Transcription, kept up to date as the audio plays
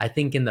I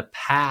think in the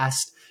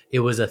past, it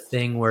was a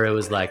thing where it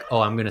was like,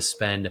 oh, I'm going to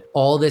spend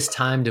all this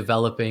time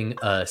developing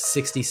a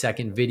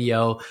 60-second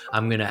video.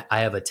 I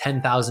have a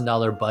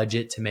 $10,000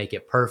 budget to make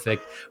it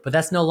perfect, but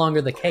that's no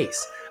longer the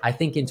case. I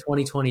think in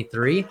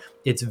 2023,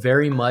 it's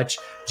very much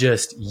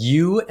just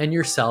you and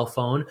your cell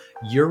phone.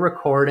 You're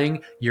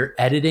recording, your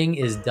editing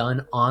is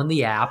done on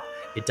the app.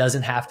 It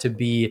doesn't have to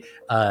be.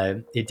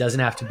 It doesn't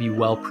have to be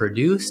well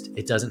produced.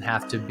 It doesn't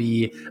have to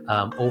be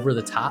over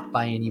the top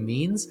by any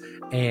means,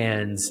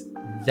 and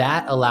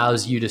that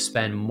allows you to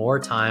spend more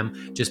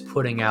time just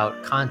putting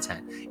out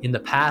content. In the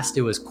past,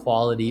 it was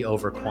quality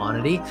over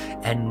quantity,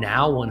 and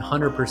now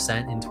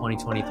 100% in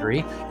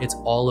 2023, it's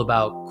all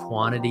about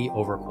quantity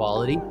over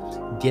quality.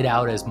 Get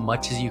out as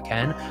much as you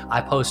can.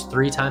 I post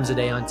 3 times a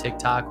day on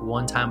TikTok,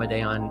 1 time a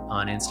day on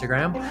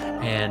Instagram,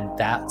 and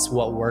that's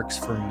what works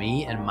for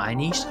me and my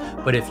niche.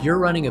 But if you're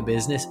running a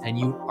business and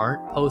you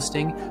aren't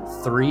posting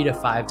 3 to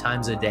 5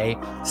 times a day,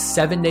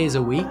 7 days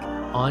a week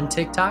on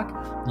TikTok,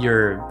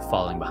 you're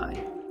falling behind.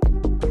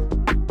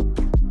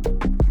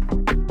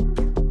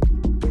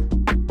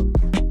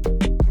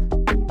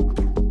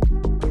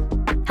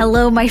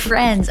 Hello, my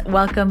friends.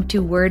 Welcome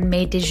to Word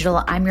Made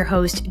Digital. I'm your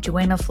host,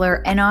 Joanna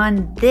Fleur. And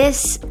on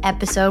this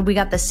episode, we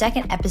got the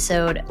second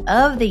episode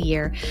of the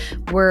year.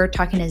 We're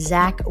talking to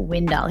Zach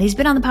Windahl. He's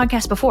been on the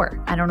podcast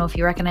before. I don't know if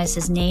you recognize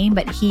his name,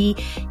 but he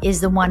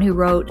is the one who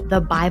wrote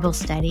the Bible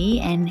study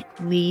and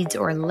leads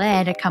or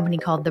led a company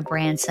called The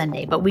Brand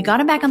Sunday. But we got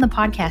him back on the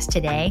podcast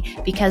today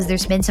because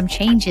there's been some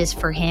changes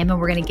for him,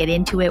 and we're going to get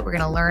into it. We're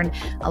going to learn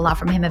a lot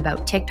from him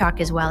about TikTok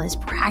as well, his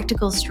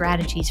practical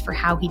strategies for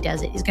how he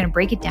does it. He's going to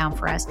break it down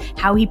for us,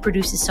 how he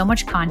produces so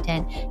much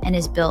content and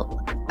has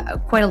built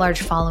quite a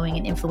large following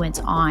and influence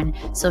on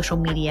social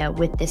media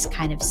with this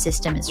kind of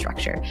system and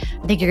structure.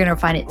 I think you're going to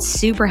find it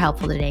super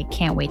helpful today.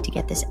 Can't wait to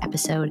get this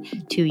episode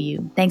to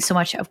you. Thanks so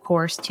much, of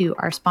course, to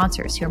our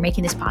sponsors who are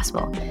making this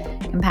possible.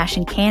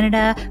 Compassion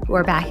Canada, who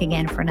are back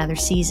again for another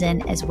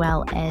season, as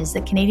well as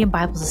the Canadian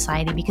Bible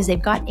Society, because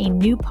they've got a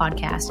new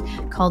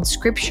podcast called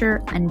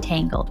Scripture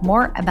Untangled.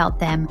 More about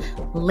them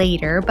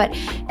later. But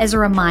as a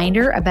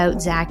reminder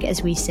about Zach,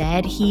 as we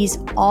said, he's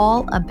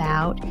all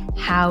about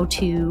how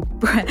to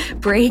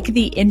break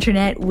the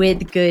internet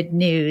with good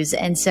news.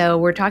 And so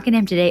we're talking to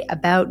him today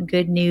about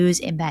good news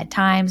in bad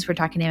times. We're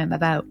talking to him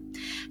about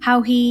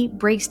how he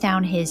breaks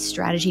down his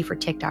strategy for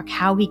TikTok,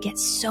 how he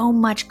gets so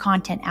much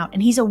content out.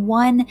 And he's a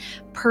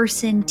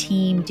one-person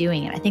team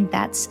doing it. I think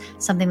that's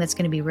something that's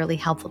going to be really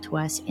helpful to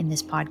us in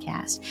this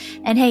podcast.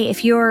 And hey,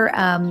 if you're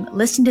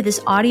listening to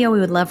this audio, we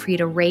would love for you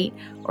to rate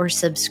or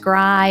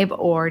subscribe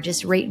or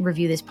just rate and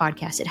review this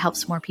podcast. It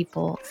helps more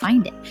people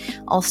find it.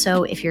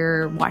 Also, if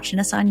you're watching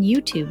us on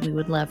YouTube, we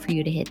would love for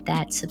you to hit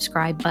that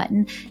subscribe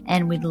button,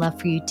 and we'd love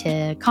for you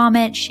to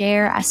comment,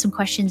 share, ask some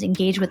questions,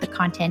 engage with the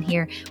content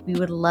here. We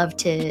would love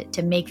to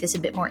make this a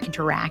bit more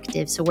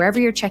interactive. So wherever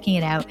you're checking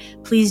it out,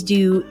 please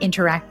do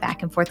interact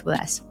back and forth with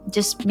us. It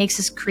just makes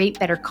us create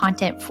better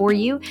content for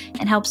you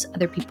and helps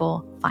other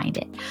people find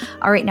it.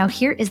 All right, now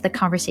here is the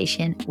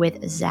conversation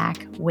with Zach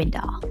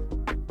Windahl.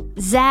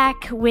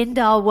 Zach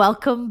Windahl,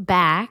 welcome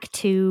back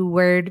to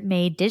Word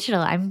Made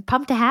Digital. I'm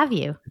pumped to have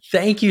you.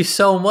 Thank you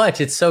so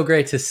much. It's so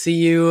great to see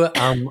you.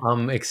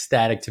 I'm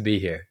ecstatic to be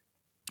here.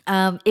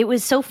 It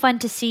was so fun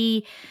to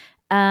see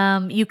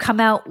you come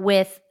out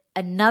with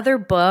another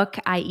book,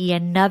 i.e.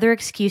 another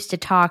excuse to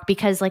talk,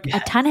 because a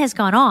ton has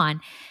gone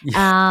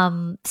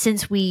on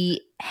since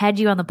we had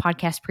you on the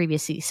podcast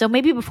previously. So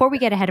maybe before we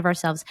get ahead of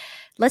ourselves,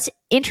 let's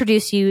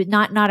introduce you.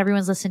 Not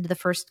everyone's listened to the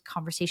first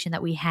conversation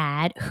that we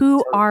had.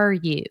 Who are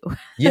you?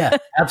 Yeah,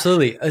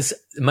 absolutely.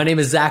 My name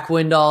is Zach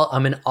Windahl.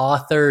 I'm an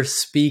author,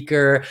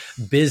 speaker,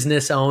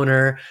 business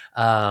owner,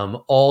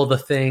 all the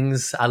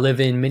things. I live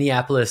in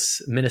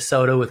Minneapolis,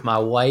 Minnesota with my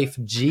wife,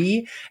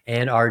 G,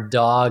 and our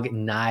dog,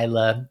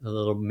 Nyla, a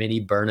little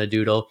mini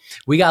Bernedoodle.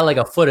 We got like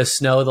a foot of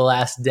snow the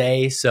last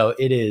day. So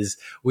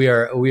we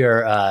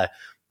are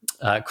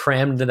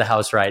crammed into the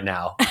house right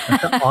now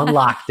on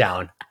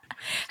lockdown.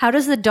 How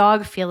does the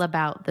dog feel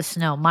about the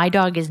snow? My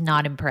dog is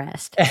not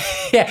impressed.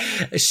 Yeah,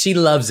 she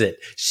loves it.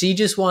 She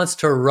just wants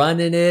to run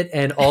in it,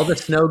 and all the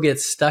snow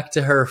gets stuck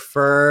to her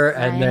fur.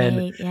 And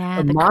then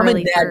mom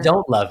and dad fur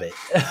don't love it,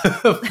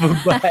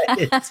 but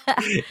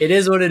it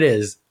is what it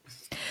is.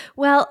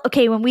 Well,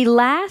 okay. When we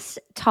last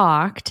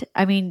talked,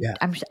 I mean,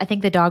 I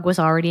think the dog was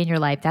already in your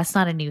life. That's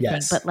not a new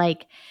thing, but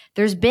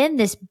there's been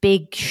this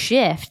big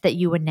shift that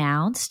you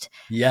announced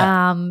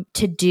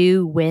to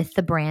do with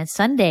the Brand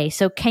Sunday.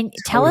 So can you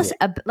tell us,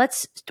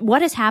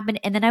 what has happened?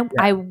 And then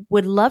I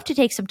would love to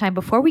take some time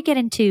before we get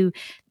into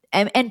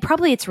and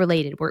probably it's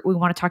related. We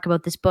want to talk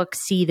about this book,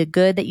 See the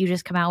Good, that you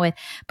just come out with,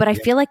 but I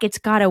feel like it's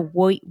got to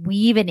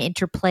weave and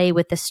interplay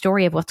with the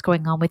story of what's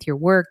going on with your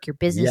work, your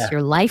business, Yeah,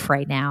 your life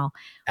right now.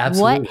 What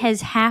absolutely.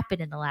 has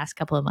happened in the last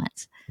couple of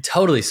months?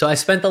 Totally. So I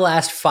spent the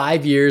last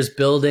 5 years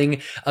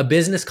building a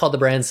business called The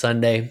Brand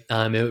Sunday.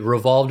 It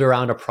revolved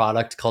around a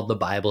product called the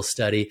Bible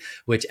Study,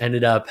 which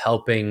ended up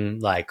helping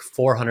like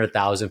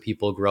 400,000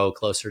 people grow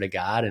closer to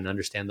God and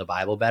understand the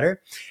Bible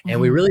better. And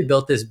we really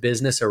built this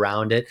business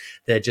around it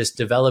that just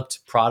developed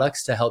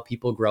products to help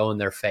people grow in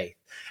their faith.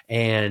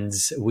 And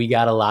we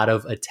got a lot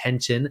of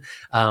attention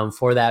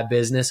for that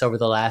business over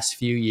the last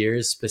few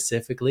years,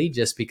 specifically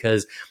just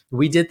because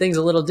we did things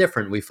a little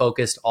different. We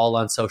focused all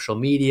on social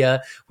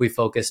media. We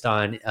focused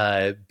on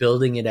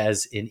building it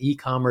as an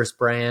e-commerce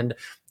brand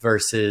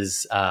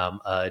versus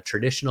a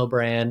traditional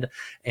brand.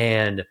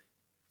 And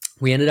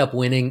we ended up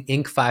winning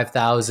Inc.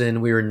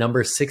 5000. We were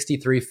number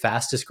 63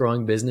 fastest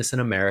growing business in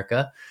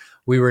America.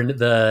 We were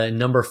the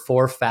number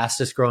 4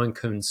 fastest growing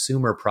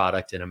consumer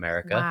product in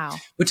America. Wow.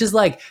 Which is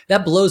like,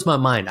 that blows my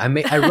mind.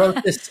 I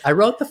wrote this, I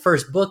wrote the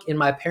first book in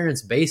my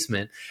parents'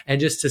 basement,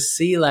 and just to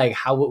see like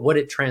what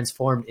it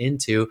transformed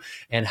into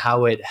and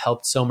how it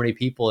helped so many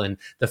people. And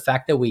the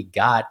fact that we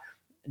got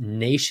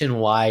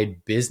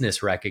nationwide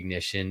business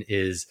recognition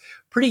is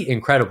pretty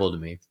incredible to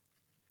me.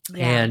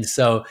 Yeah. And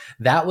so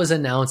that was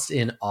announced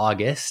in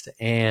August.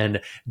 And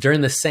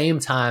during the same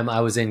time,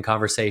 I was in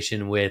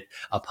conversation with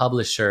a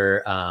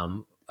publisher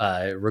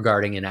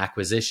regarding an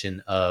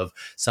acquisition of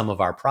some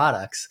of our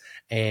products.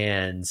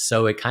 And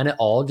so it kind of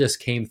all just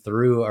came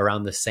through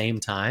around the same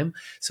time.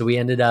 So we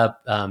ended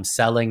up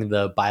selling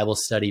the Bible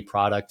study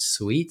product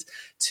suite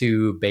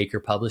to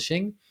Baker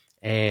Publishing.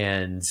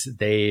 And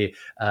they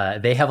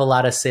have a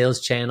lot of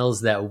sales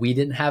channels that we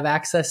didn't have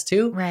access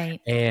to.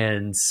 Right.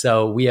 And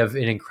so we have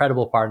an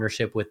incredible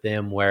partnership with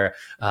them where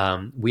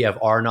we have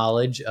our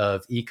knowledge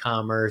of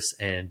e-commerce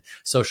and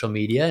social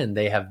media, and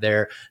they have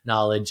their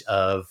knowledge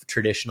of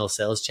traditional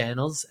sales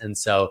channels. And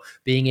so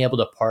being able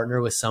to partner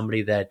with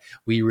somebody that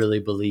we really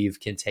believe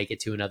can take it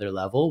to another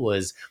level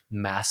was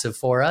massive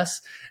for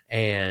us,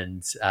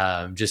 and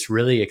just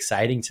really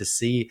exciting to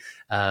see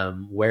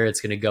where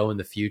it's going to go in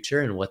the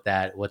future and what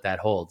that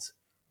holds.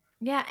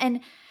 Yeah. And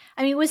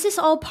I mean, was this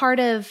all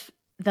part of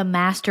the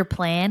master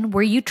plan?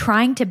 Were you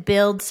trying to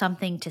build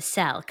something to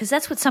sell? Because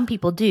that's what some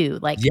people do.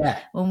 Like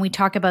when we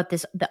talk about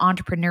this, the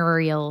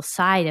entrepreneurial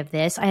side of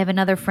this, I have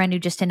another friend who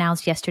just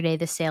announced yesterday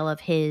the sale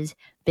of his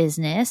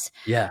business.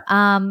 Yeah.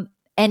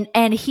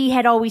 And he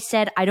had always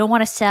said, I don't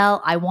want to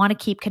sell. I want to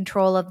keep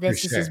control of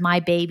this. For This is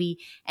my baby.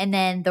 And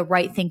then the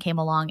right thing came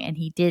along and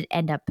he did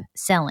end up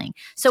selling.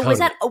 So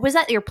Totally. was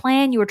that your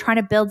plan? You were trying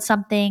to build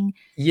something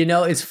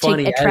it's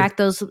funny to attract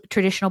those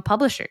traditional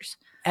publishers?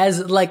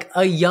 As like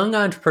a young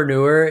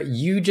entrepreneur,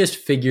 you just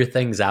figure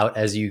things out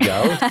as you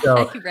go.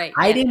 So Right,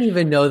 I didn't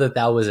even know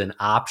that was an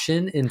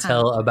option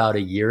until about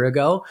a year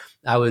ago.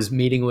 I was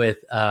meeting with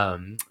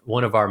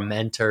one of our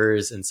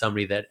mentors and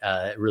somebody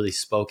that really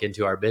spoke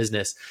into our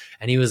business.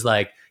 And he's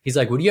like,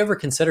 would you ever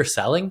consider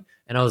selling?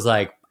 And I was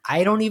like,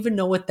 I don't even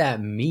know what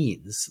that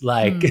means.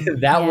 Like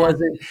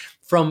wasn't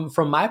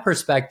from my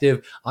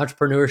perspective,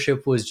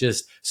 entrepreneurship was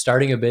just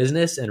starting a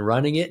business and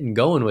running it and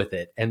going with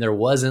it. And there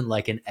wasn't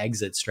like an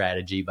exit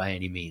strategy by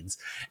any means.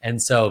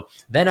 And so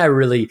then I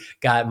really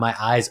got my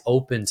eyes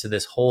open to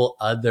this whole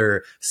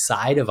other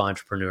side of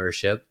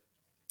entrepreneurship.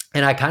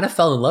 And I kind of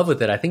fell in love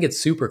with it. I think it's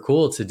super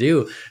cool to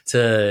do,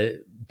 to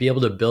be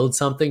able to build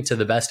something to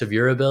the best of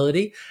your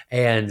ability.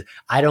 And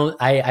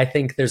I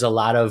think there's a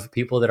lot of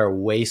people that are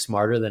way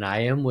smarter than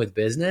I am with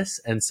business.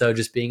 And so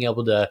just being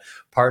able to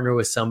partner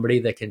with somebody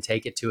that can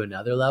take it to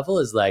another level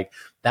is like,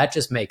 that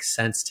just makes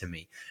sense to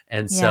me.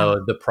 And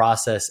so the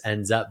process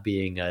ends up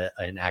being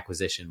an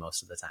acquisition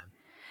most of the time.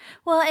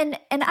 Well,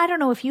 and I don't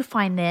know if you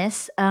find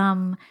this,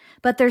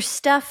 but there's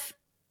stuff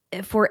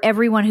for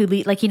everyone who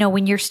lead, like,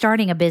 when you're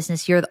starting a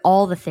business, you're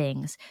all the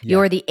things.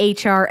 You're the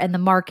HR and the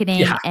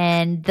marketing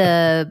and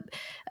the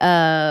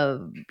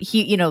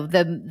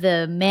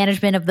the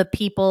management of the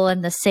people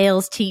and the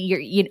sales team.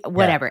 You're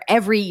whatever.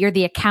 You're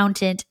the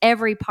accountant.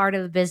 Every part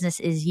of the business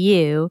is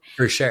you,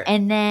 for sure.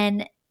 And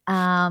then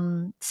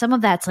some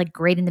of that's like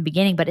great in the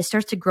beginning, but it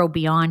starts to grow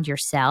beyond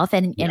yourself.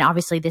 And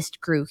obviously this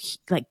grew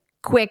like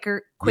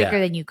quicker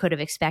than you could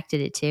have expected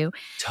it to.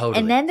 Totally.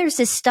 And then there's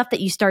this stuff that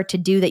you start to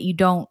do that you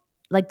don't,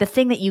 like the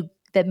thing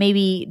that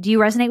maybe, do you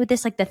resonate with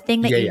this? Like the thing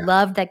that you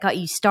loved that got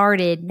you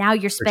started. Now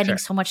you're spending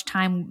so much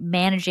time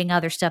managing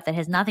other stuff that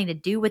has nothing to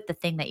do with the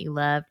thing that you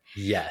loved.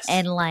 Yes.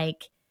 And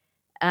like,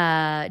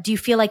 do you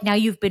feel like now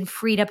you've been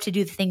freed up to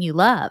do the thing you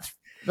love?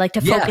 Like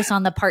to focus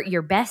on the part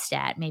you're best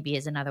at, maybe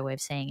is another way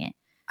of saying it.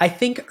 I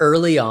think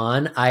early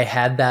on, I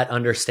had that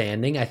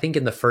understanding. I think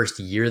in the first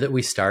year that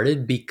we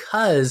started,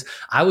 because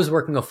I was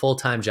working a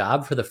full-time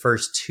job for the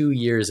first 2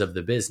 years of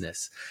the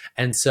business.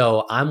 And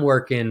so I'm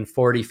working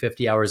 40,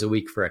 50 hours a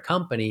week for a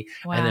company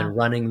and then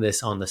running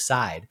this on the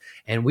side.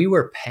 And we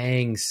were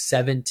paying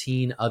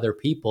 17 other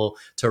people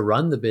to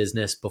run the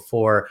business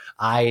before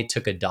I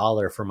took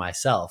 $1 for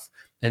myself.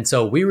 And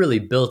so we really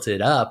built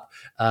it up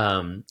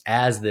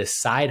as this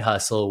side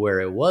hustle where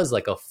it was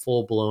like a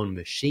full blown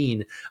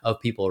machine of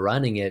people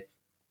running it.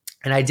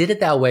 And I did it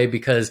that way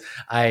because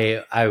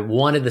I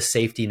wanted the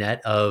safety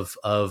net of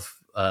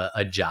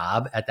a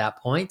job at that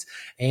point,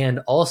 and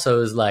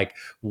also is like,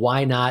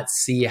 why not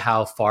see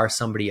how far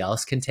somebody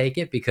else can take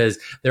it? Because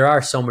there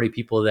are so many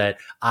people that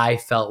I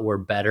felt were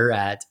better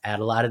at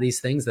a lot of these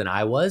things than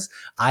I was.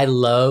 I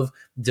love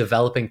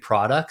developing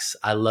products.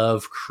 I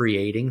love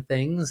creating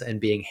things and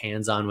being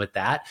hands on with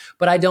that,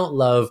 but I don't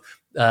love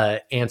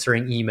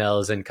answering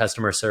emails and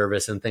customer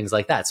service and things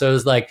like that. So it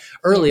was like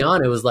early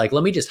on, it was like,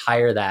 let me just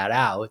hire that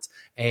out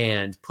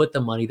and put the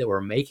money that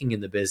we're making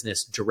in the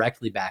business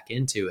directly back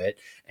into it,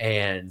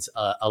 and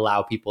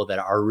allow people that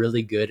are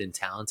really good and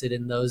talented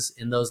in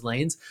those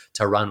lanes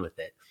to run with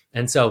it.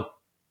 And so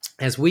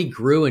as we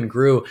grew and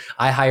grew,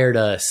 I hired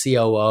a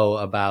COO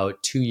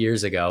about 2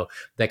 years ago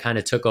that kind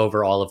of took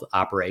over all of the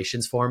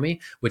operations for me,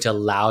 which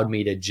allowed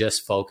me to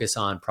just focus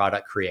on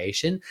product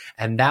creation.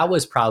 And that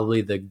was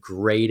probably the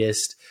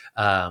greatest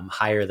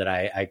hire that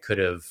I could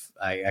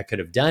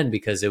have done,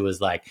 because it was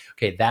like,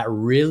 okay, that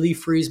really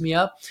frees me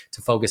up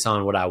to focus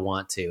on what I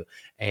want to.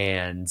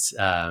 And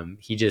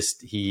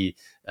he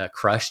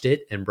crushed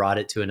it and brought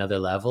it to another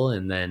level,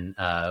 and then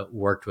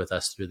worked with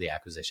us through the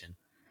acquisition.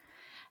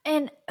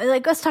 And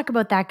like, let's talk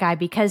about that guy,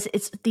 because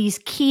it's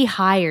these key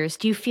hires.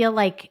 Do you feel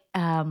like,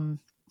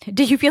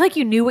 did you feel like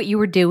you knew what you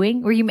were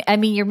doing? Or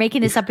you're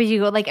making this up as you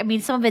go. Like, I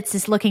mean, some of it's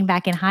just looking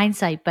back in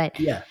hindsight, but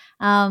yeah.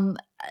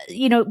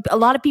 A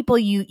lot of people,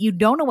 you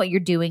don't know what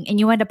you're doing, and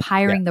you end up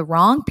hiring the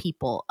wrong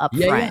people up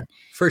front. Yeah,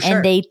 for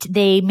sure. And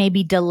they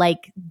maybe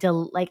like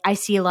I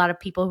see a lot of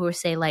people who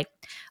say like,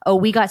 oh,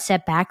 we got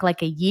set back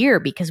like a year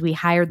because we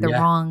hired the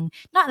wrong,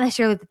 not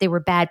necessarily that they were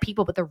bad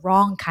people, but the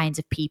wrong kinds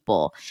of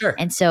people. Sure.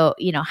 And so,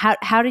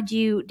 how did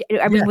you,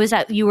 was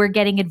that you were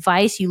getting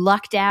advice, you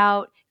lucked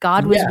out,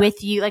 God was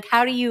with you? Like,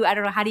 I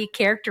don't know, how do you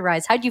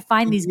characterize, how do you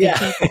find these good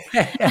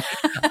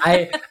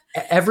people?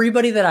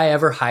 Everybody that I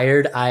ever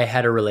hired, I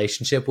had a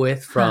relationship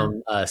with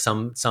from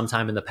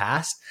sometime in the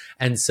past.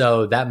 And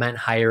so that meant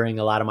hiring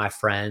a lot of my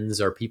friends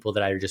or people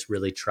that I just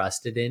really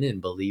trusted in and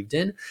believed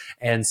in.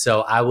 And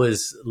so I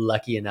was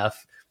lucky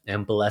enough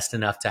and blessed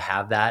enough to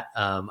have that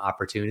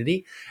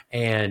opportunity.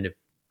 And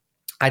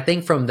I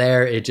think from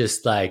there, it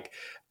just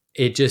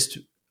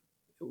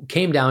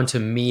came down to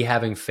me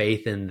having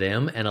faith in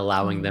them and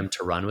allowing them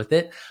to run with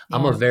it. Yeah.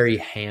 I'm a very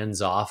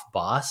hands-off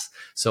boss.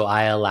 So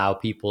I allow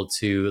people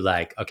to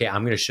like, okay,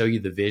 I'm going to show you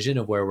the vision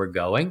of where we're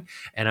going,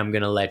 and I'm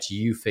going to let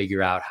you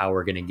figure out how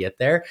we're going to get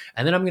there.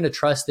 And then I'm going to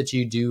trust that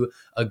you do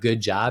a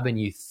good job and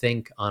you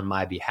think on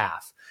my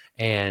behalf.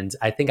 And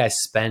I think I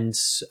spent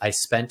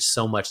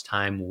so much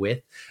time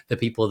with the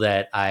people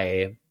that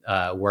I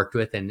worked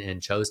with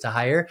and chose to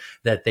hire,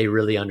 that they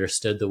really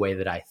understood the way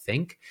that I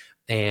think.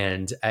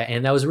 And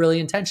that was really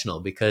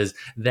intentional, because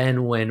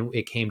then when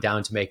it came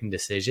down to making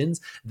decisions,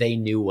 they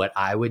knew what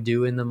I would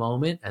do in the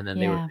moment, and then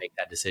they would make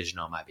that decision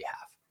on my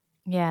behalf.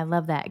 Yeah, I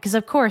love that. Because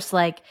of course,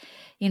 like,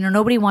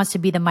 nobody wants to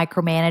be the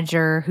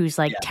micromanager who's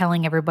like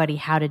telling everybody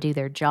how to do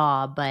their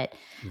job, but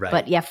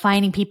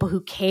finding people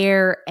who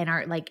care and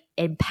are like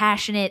and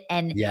passionate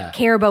and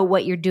care about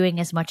what you're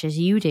doing as much as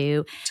you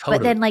do. Totally.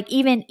 But then like,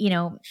 even,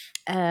 in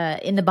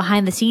the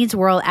behind the scenes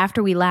world,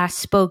 after we last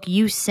spoke,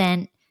 you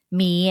sent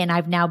me, and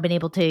I've now been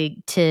able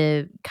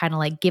to kind of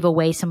like give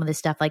away some of this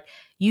stuff. Like,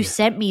 you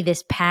sent me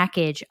this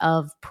package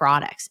of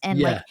products,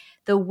 and like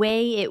the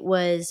way it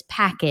was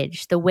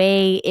packaged, the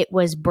way it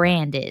was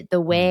branded,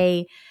 the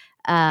way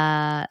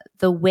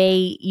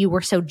you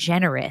were so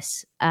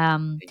generous,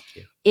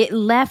 it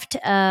left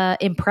an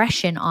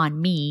impression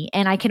on me.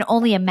 And I can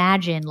only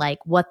imagine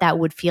like what that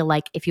would feel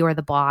like if you're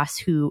the boss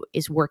who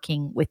is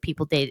working with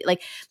people daily.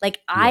 Like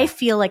I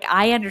feel like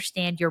I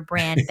understand your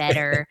brand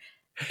better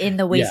in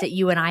the ways that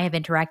you and I have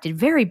interacted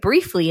very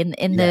briefly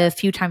in the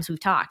few times we've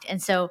talked.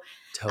 And so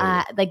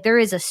like there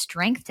is a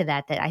strength to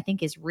that I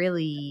think is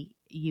really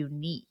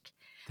unique.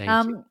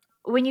 Thank you.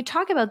 When you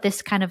talk about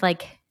this kind of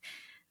like,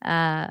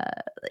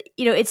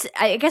 it's,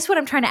 I guess what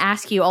I'm trying to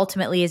ask you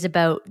ultimately is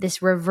about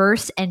this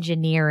reverse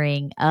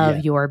engineering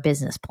of your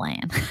business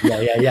plan.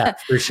 Yeah,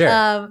 for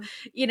sure.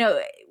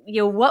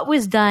 What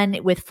was done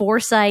with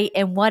foresight,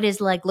 and what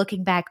is like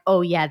looking back,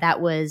 oh yeah, that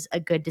was a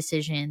good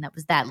decision.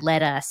 That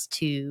led us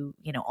to,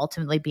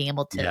 ultimately being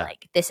able to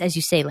like this, as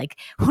you say, like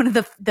one of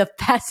the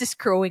fastest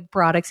growing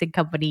products and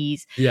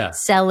companies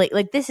selling.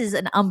 Like, this is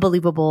an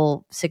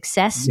unbelievable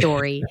success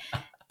story.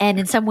 And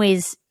in some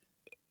ways,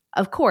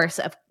 of course,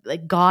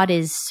 like God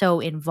is so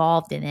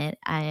involved in it,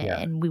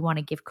 and we want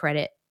to give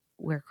credit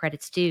where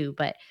credit's due.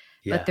 But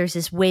there's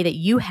this way that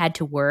you had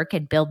to work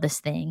and build this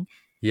thing.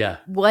 Yeah.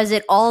 Was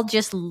it all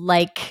just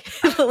like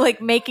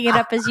like making it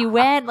up as you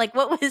went? Like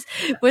what was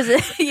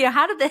it,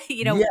 how did the,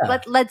 Yeah.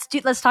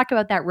 let's talk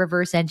about that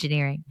reverse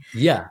engineering.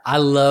 Yeah, I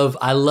love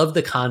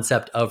the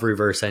concept of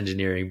reverse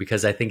engineering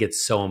because I think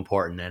it's so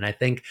important. And I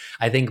think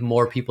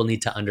more people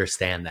need to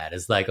understand that.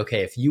 It's like,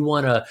 okay, if you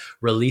want to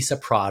release a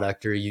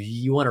product or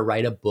you want to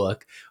write a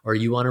book or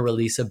you want to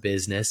release a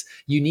business,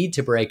 you need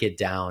to break it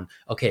down.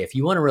 Okay, if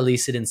you want to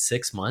release it in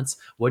 6 months,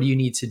 what do you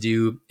need to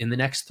do in the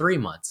next 3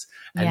 months?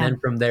 And Yeah. then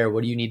from there,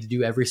 what do you need to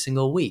do every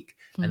single week?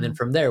 And then Mhm.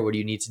 from there, what do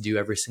you need to do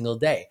every single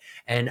day?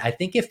 And I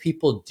think if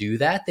people do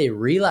that, they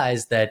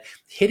realize that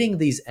hitting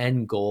these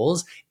end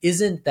goals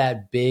isn't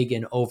that big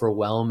and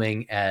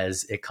overwhelming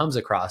as it comes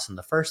across in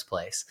the first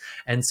place.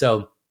 And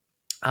so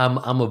I'm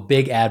a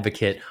big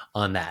advocate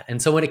on that.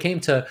 And so when it came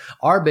to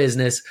our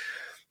business,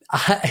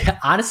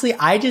 honestly,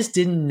 I just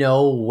didn't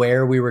know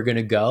where we were going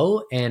to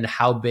go and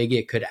how big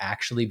it could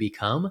actually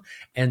become.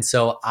 And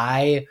so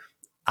I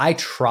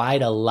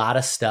tried a lot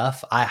of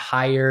stuff. I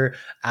hire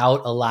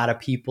out a lot of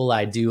people.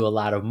 I do a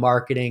lot of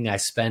marketing. I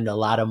spend a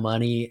lot of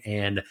money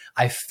and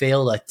I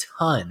failed a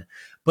ton.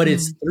 But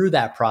it's Mm. through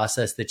that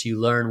process that you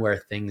learn where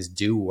things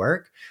do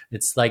work.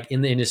 It's like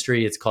in the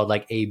industry, it's called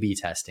like A/B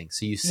testing.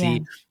 So you Yeah.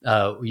 see,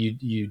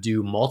 you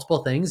do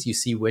multiple things, you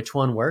see which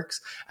one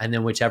works, and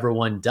then whichever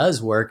one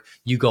does work,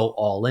 you go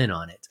all in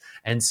on it.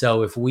 And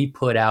so if we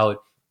put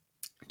out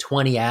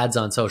 20 ads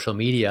on social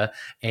media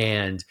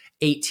and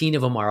 18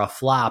 of them are a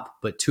flop,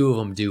 but 2 of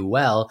them do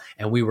well,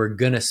 and we were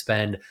going to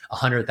spend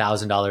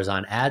 $100,000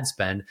 on ad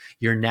spend,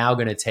 you're now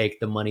going to take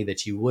the money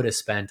that you would have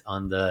spent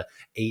on the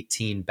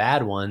 18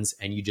 bad ones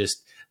and you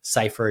just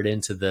cipher it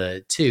into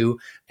the 2,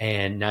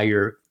 and now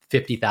you're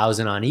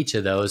 50,000 on each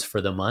of those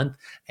for the month,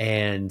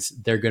 and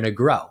they're going to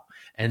grow.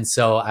 And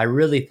so I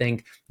really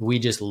think we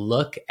just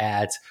look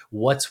at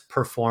what's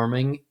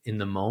performing in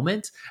the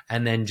moment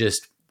and then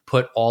just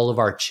put all of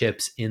our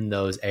chips in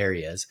those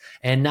areas.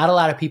 And not a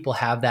lot of people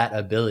have that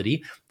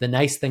ability. The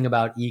nice thing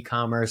about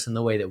e-commerce and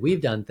the way that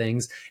we've done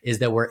things is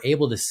that we're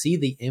able to see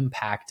the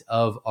impact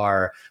of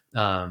our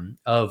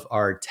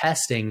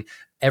testing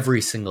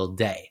every single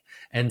day.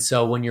 And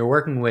so when you're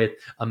working with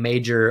a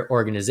major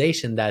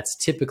organization, that's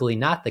typically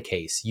not the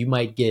case. You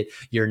might get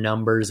your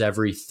numbers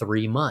every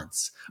 3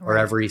 months or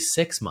Right. every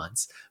 6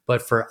 months.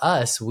 But for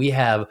us, we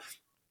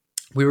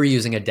were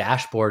using a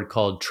dashboard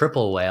called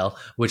Triple Whale,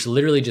 which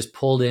literally just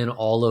pulled in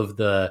all of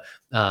the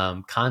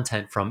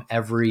content from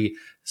every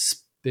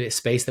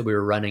space that we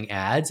were running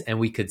ads, and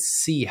we could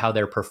see how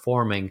they're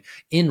performing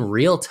in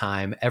real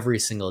time every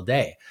single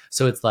day.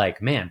 So it's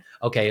like, man,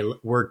 okay,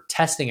 we're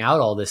testing out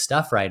all this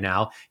stuff right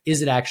now.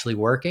 Is it actually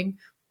working?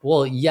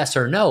 Well, yes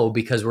or no,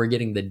 because we're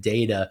getting the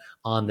data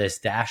on this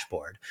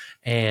dashboard.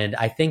 And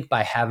I think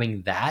by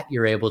having that,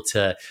 you're able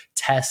to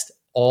test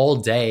all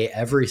day,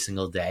 every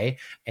single day,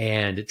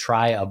 and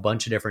try a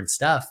bunch of different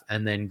stuff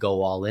and then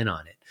go all in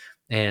on it.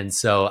 And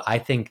so I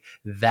think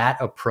that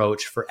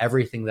approach for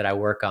everything that I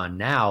work on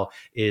now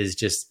is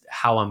just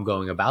how I'm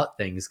going about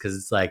things. Cause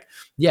it's like,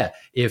 yeah,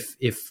 if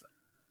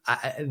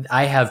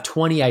I have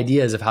 20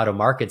 ideas of how to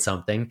market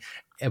something,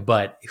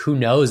 but who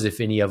knows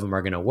if any of them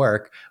are going to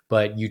work,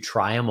 but you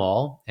try them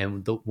all.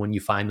 And when you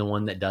find the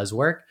one that does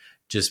work,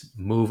 just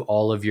move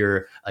all of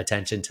your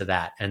attention to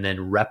that and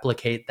then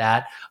replicate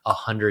that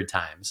 100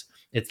 times.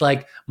 It's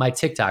like my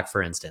TikTok,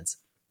 for instance.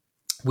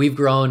 We've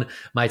grown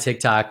my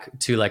TikTok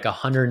to like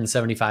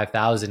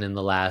 175,000 in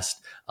the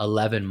last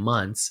 11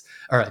 months,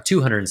 or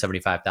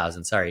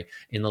 275,000, sorry,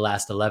 in the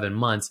last 11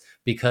 months,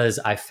 because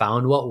I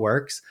found what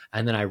works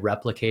and then I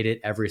replicate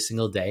it every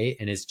single day,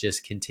 and it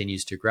just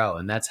continues to grow.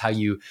 And that's how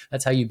you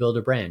build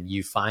a brand.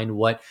 You find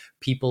what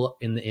people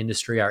in the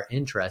industry are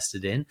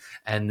interested in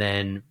and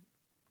then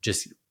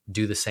just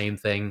do the same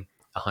thing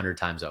 100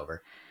 times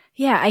over.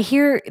 Yeah, I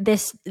hear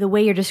this, the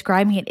way you're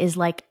describing it is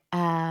like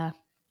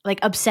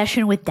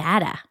obsession with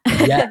data.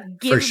 Yeah, for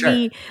Give sure.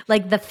 me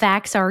like the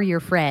facts are your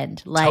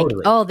friend. Like,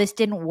 Totally. oh, this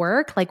didn't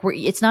work. Like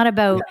Yeah. it's not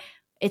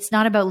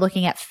about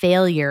looking at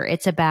failure.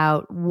 It's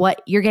about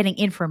what you're getting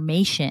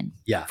information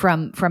Yeah.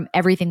 from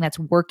everything that's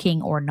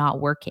working or not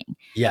working.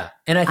 Yeah.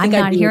 And I I'm think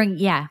not hearing,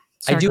 I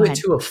sorry, do go it ahead.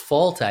 to a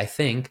fault, I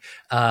think,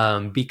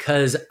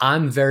 because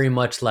I'm very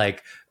much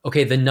like,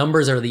 okay, the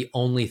numbers are the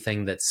only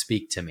thing that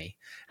speak to me.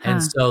 And Huh.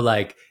 so,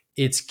 like,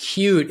 it's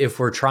cute if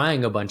we're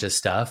trying a bunch of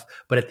stuff,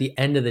 but at the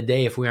end of the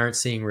day, if we aren't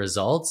seeing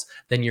results,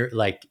 then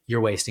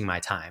you're wasting my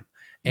time.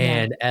 Yeah.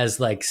 And as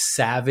like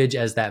savage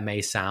as that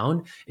may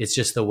sound, it's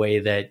just the way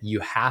that you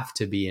have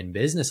to be in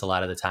business a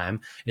lot of the time.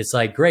 It's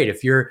like, great,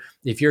 if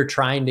you're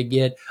trying to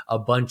get a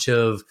bunch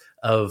of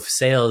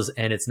sales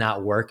and it's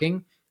not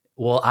working,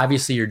 well,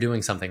 obviously you're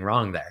doing something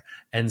wrong there.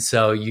 And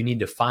so you need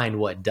to find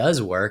what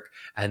does work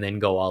and then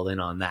go all in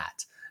on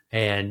that.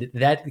 And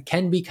that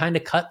can be kind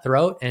of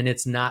cutthroat, and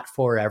it's not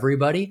for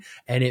everybody.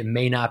 And it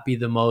may not be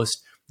the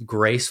most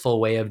graceful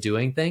way of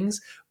doing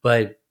things.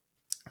 But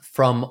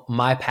from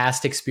my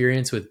past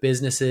experience with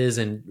businesses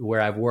and where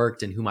I've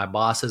worked and who my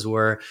bosses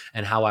were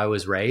and how I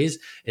was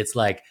raised, it's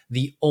like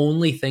the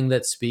only thing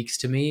that speaks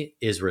to me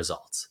is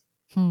results.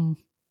 Hmm.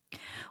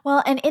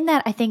 Well, and in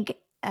that, I think,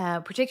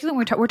 particularly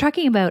when we're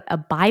talking about a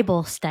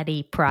Bible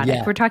study product.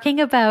 Yeah. We're talking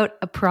about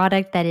a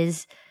product that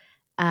is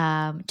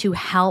to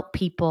help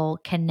people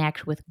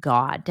connect with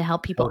God, to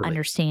help people Totally.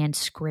 understand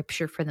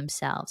Scripture for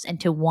themselves, and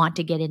to want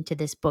to get into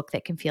this book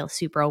that can feel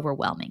super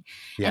overwhelming.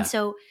 Yeah. And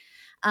so,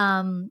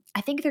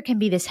 I think there can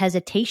be this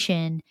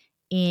hesitation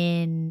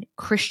in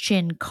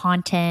Christian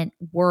content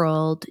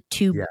world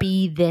to Yeah.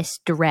 be this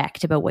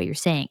direct about what you're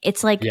saying.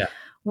 It's like Yeah.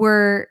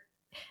 we're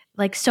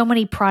like so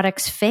many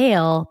products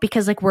fail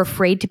because like we're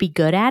afraid to be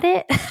good at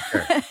it.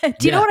 Sure.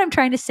 Do you know Yeah. what I'm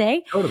trying to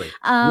say? Totally.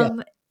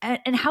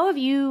 And how have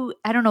you,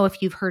 I don't know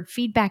if you've heard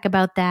feedback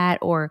about that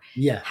or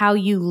Yeah. how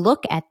you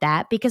look at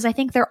that, because I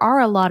think there are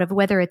a lot of,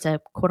 whether it's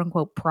a quote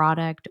unquote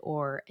product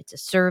or it's a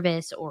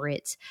service or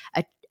it's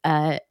a,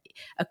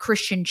 a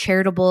Christian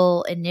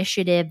charitable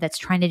initiative that's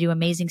trying to do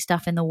amazing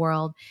stuff in the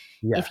world.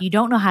 Yeah. If you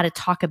don't know how to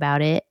talk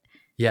about it,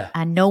 Yeah.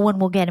 no one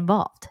will get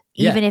involved,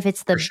 Yeah, even if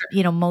it's the for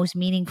sure. most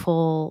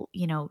meaningful,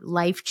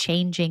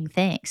 life-changing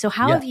thing. So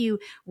how Yeah. have you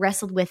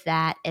wrestled with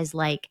that as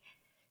like,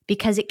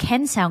 because it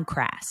can sound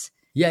crass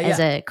Yeah. as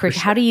Yeah. a For Christian?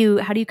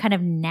 sure. How do you kind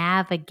of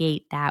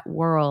navigate that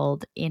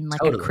world in like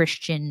a Totally.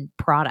 Christian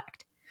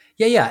product?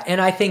 Yeah, yeah. And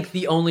I think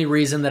the only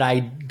reason that I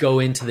go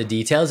into the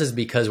details is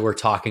because we're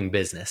talking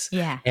business.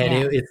 Yeah. And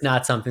yeah. it's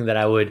not something that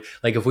I would,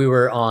 like, if we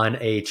were on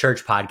a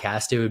church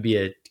podcast, it would be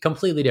a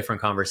completely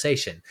different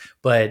conversation.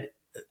 But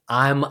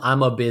I'm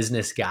a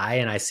business guy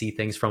and I see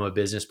things from a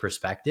business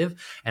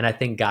perspective. And I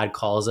think God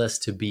calls us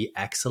to be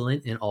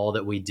excellent in all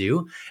that we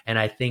do. And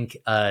I think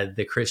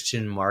the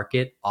Christian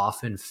market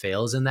often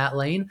fails in that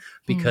lane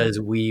because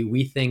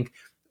we think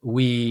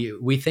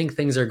we think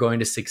things are going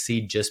to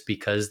succeed just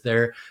because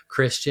they're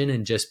Christian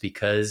and just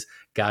because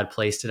God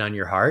placed it on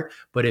your heart.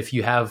 But if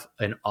you have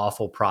an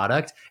awful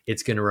product,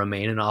 it's going to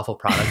remain an awful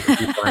product and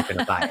people aren't going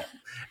to buy it.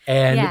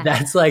 And Yeah.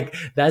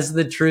 that's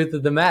the truth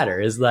of the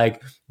matter is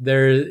like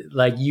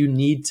you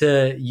need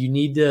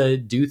to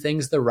do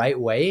things the right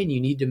way and you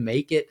need to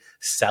make it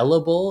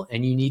sellable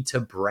and you need to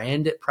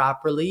brand it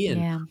properly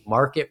and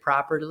market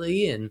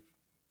properly and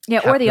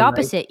or the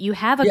opposite. You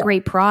have a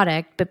great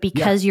product, but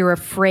because you're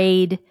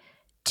afraid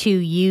to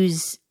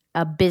use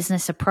a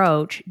business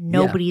approach,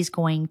 nobody's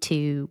going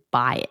to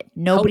buy it.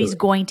 Nobody's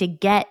going to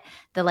get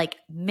the like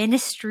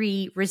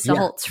ministry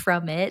results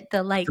from it.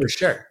 The like, for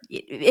sure,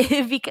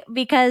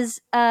 because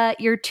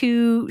you're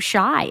too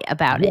shy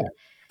about it.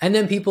 And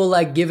then people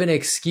like give an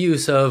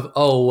excuse of,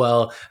 oh,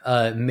 well,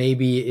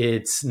 maybe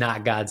it's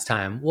not God's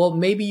time. Well,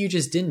 maybe you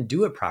just didn't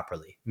do it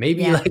properly.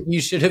 Maybe like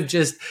you should have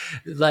just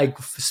like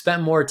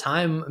spent more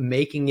time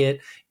making it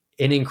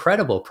an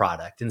incredible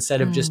product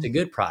instead of just a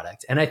good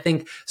product. And I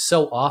think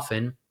so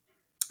often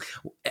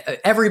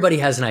everybody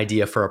has an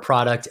idea for a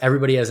product.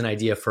 Everybody has an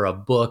idea for a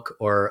book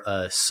or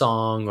a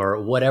song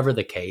or whatever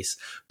the case.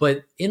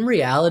 But in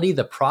reality,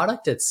 the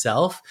product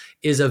itself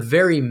is a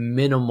very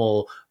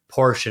minimal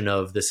portion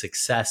of the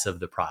success of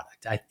the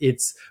product.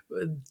 It's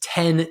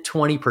 10,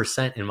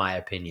 20% in my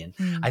opinion.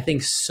 I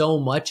think so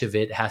much of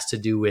it has to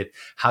do with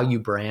how you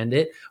brand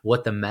it,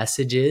 what the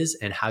message is,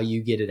 and how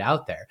you get it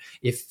out there.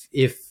 If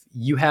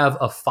you have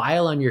a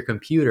file on your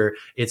computer,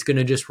 it's going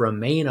to just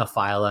remain a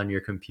file on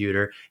your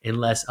computer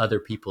unless other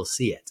people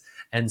see it.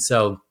 And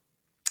so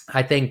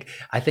I think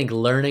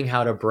learning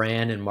how to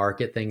brand and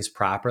market things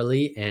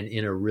properly and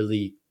in a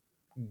really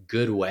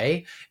good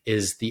way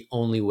is the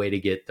only way to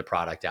get the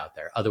product out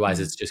there.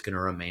 Otherwise, it's just going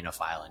to remain a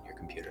file on your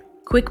computer.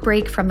 Quick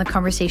break from the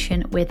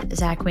conversation with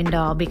Zach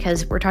Windahl,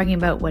 because we're talking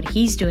about what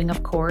he's doing,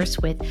 of course,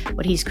 with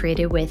what he's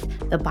created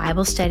with the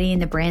Bible study and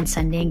the Brand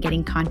Sunday and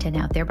getting content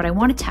out there. But I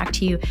want to talk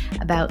to you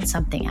about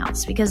something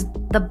else, because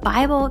the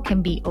Bible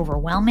can be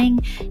overwhelming,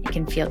 it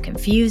can feel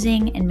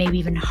confusing, and maybe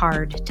even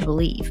hard to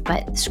believe.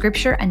 But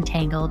Scripture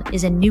Untangled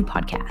is a new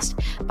podcast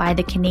by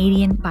the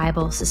Canadian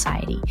Bible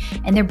Society,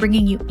 and they're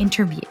bringing you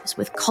interviews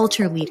with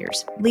culture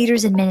leaders,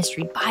 leaders in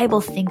ministry,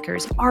 Bible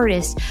thinkers,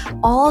 artists,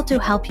 all to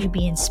help you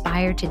be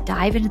inspired to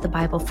dive into the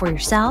Bible for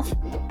yourself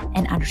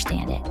and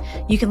understand it.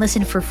 You can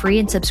listen for free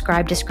and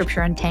subscribe to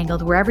Scripture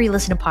Untangled wherever you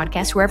listen to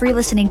podcasts, wherever you're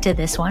listening to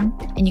this one.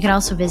 And you can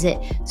also visit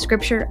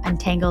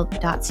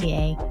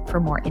scriptureuntangled.ca for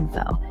more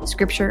info.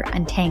 Scripture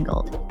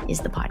Untangled is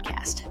the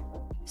podcast.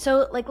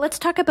 So let's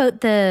talk about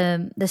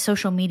the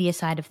social media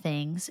side of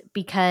things,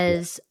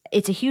 because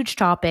it's a huge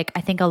topic.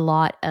 I think a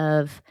lot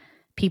of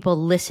people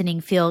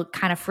listening feel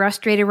kind of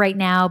frustrated right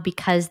now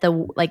because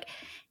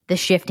the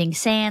shifting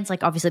sands,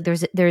 like obviously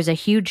there's a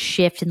huge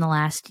shift in the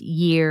last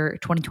year,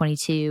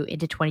 2022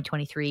 into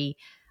 2023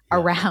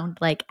 around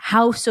like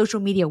how social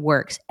media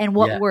works and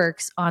what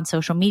works on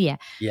social media.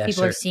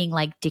 People are seeing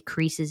like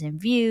decreases in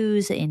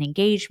views and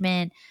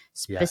engagement.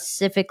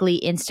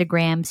 Specifically,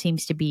 Instagram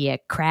seems to be a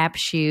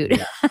crapshoot.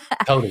 Yeah,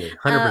 totally,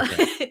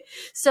 100%.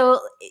 So,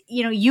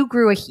 you've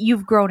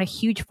grown a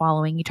huge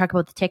following. You talk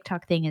about the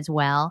TikTok thing as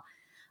well.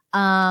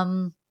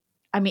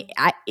 I mean,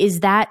 is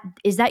that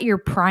your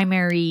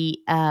primary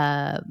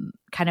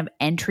kind of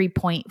entry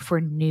point for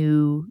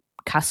new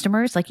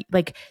customers?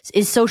 Like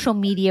is social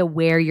media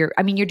where you're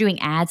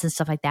doing ads and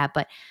stuff like that,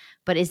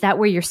 but is that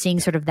where you're seeing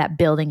sort of that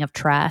building of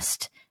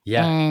trust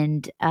Yeah.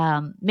 And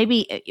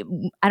maybe,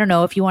 I don't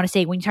know if you want to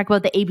say, when you talk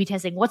about the A/B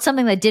testing, what's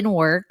something that didn't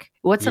work?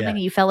 What's something Yeah.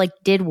 that you felt like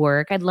did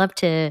work? I'd love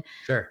to,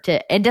 Sure.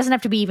 it doesn't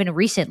have to be even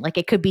recent. Like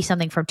it could be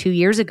something from 2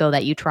 years ago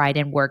that you tried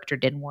and worked or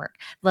didn't work.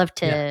 Love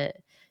Yeah.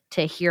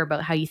 to hear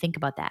about how you think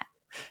about that.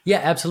 Yeah,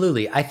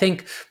 absolutely. I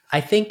think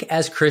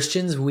as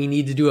Christians, we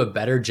need to do a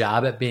better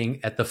job at being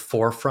at the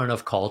forefront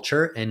of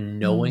culture and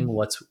knowing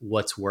Mm,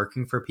 what's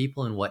working for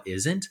people and what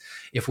isn't.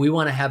 If we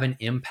want to have an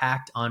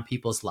impact on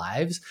people's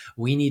lives,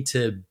 we need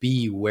to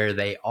be where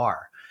they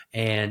are.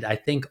 And I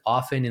think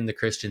often in the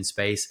Christian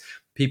space,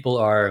 people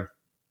are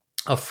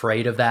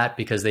afraid of that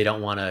because they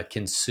don't want to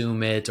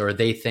consume it, or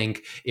they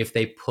think if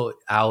they put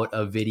out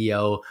a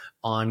video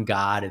on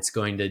God it's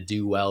going to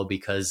do well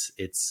because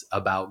it's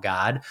about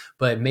God.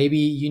 But maybe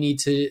you need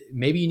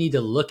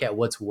to look at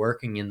what's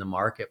working in the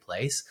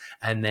marketplace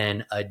and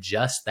then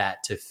adjust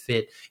that to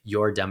fit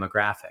your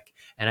demographic.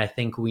 And I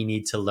think we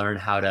need to learn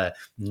how to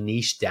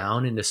niche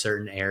down into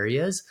certain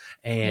areas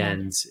yeah.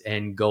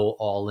 and go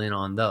all in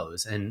on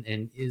those. And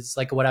is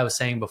like what I was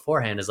saying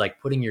beforehand, is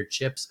like putting your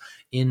chips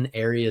in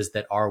areas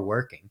that are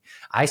working.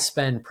 I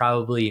spend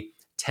probably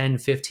 10,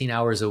 15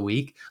 hours a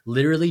week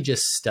literally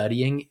just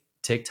studying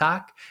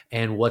TikTok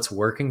and what's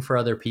working for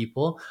other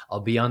people.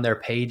 I'll be on their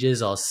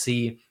pages,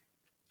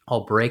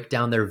 I'll break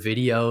down their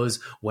videos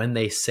when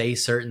they say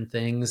certain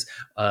things,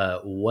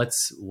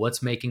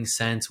 what's making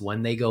sense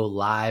when they go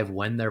live,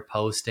 when they're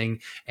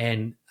posting,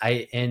 and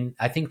I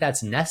think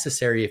that's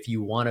necessary if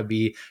you want to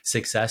be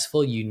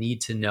successful. You need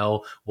to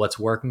know what's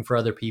working for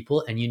other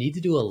people, and you need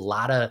to do a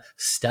lot of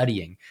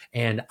studying.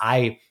 And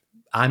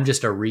I'm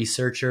just a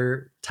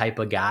researcher type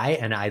of guy,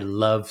 and I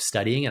love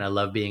studying and I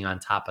love being on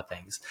top of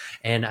things.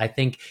 And I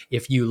think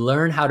if you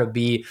learn how to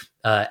be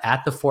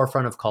at the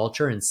forefront of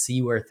culture and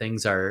see where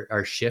things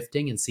are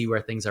shifting and see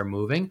where things are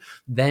moving,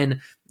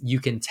 then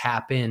you can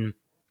tap in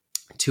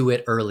to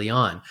it early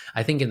on.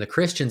 I think in the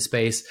Christian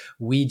space,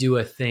 we do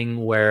a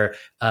thing where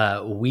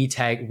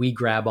we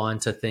grab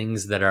onto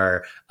things that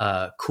are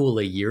cool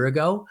a year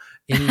ago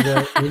in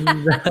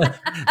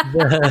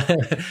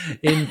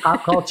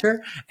pop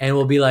culture, and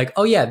we'll be like,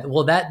 oh yeah,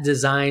 well that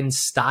design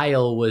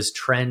style was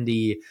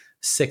trendy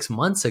 6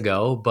 months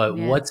ago, but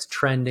Yeah. what's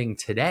trending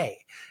today?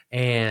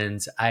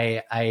 And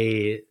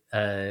I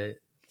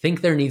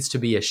think there needs to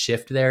be a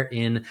shift there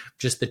in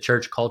just the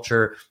church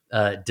culture,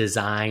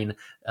 design,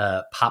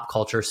 pop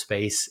culture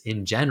space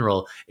in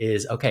general.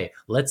 Is okay,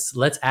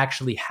 let's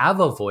actually have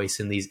a voice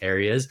in these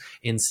areas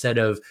instead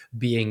of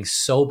being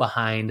so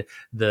behind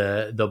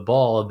the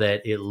ball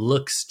that it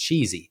looks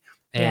cheesy.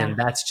 Yeah. And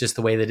that's just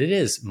the way that it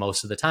is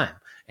most of the time.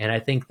 And I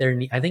think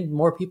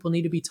more people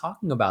need to be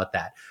talking about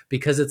that,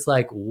 because it's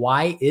like,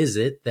 why is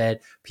it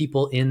that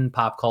people in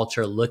pop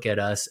culture look at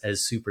us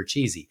as super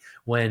cheesy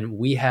when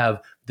we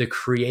have the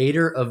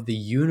creator of the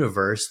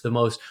universe, the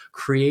most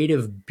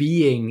creative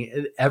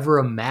being ever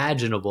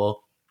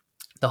imaginable,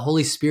 the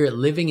Holy Spirit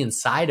living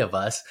inside of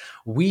us?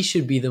 We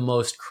should be the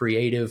most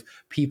creative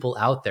people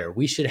out there.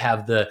 We should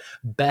have the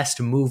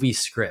best movie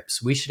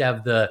scripts. We should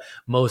have the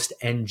most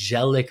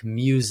angelic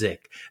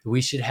music. We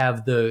should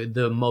have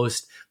the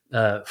most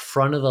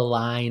front of the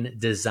line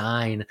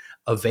design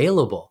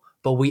available.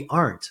 But we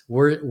aren't.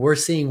 We're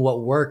seeing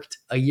what worked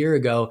a year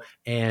ago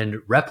and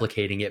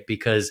replicating it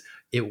because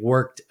it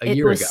worked a It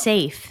year was ago.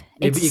 safe.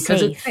 It's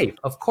Because it's safe. safe,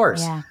 of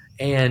course. Yeah.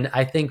 And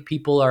I think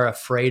people are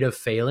afraid of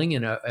failing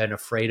and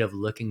afraid of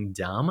looking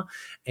dumb.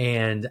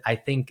 And I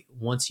think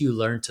once you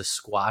learn to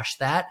squash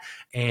that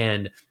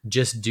and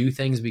just do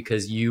things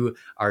because you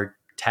are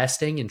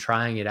testing and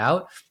trying it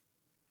out,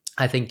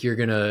 I think you're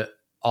going to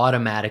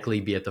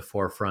automatically be at the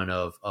forefront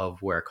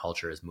of where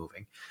culture is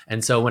moving.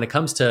 And so when it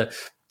comes to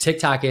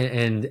TikTok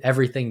and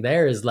everything,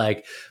 there is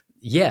like,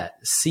 yeah,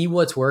 see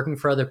what's working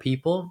for other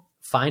people,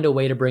 find a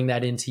way to bring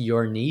that into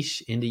your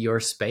niche, into your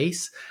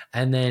space,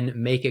 and then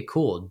make it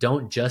cool.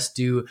 Don't just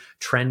do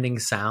trending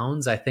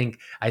sounds. I think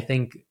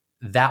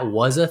that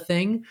was a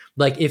thing.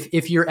 Like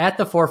if you're at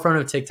the forefront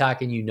of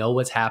TikTok and you know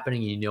what's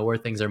happening, you know where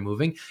things are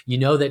moving, you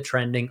know that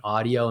trending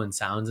audio and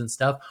sounds and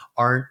stuff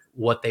aren't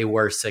what they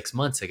were 6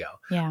 months ago.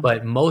 Yeah.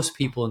 But most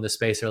people in the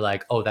space are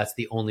like, oh, that's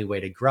the only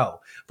way to grow.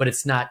 But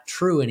it's not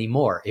true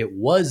anymore. It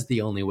was the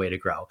only way to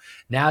grow.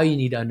 Now you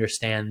need to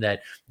understand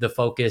that the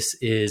focus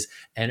is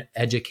an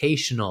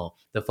educational,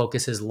 the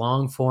focus is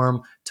long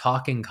form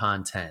talking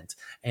content,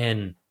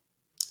 and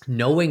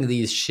knowing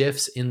these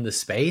shifts in the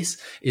space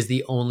is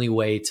the only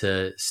way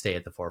to stay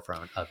at the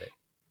forefront of it.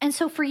 And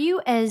so for you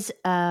as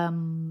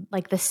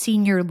like the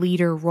senior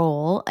leader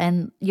role,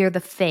 and you're the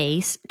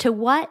face, to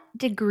what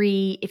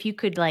degree, if you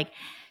could like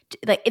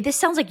this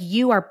sounds like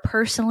you are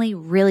personally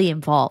really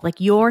involved,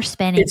 like you're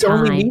spending It's time.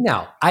 only me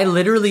now.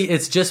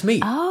 It's just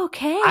me.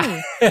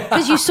 Okay.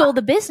 Because you sold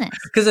the business.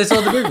 Because I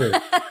sold the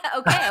business.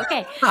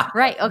 Okay.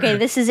 Right. Okay.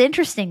 This is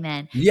interesting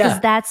then. Yeah.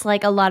 Because that's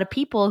like a lot of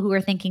people who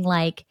are thinking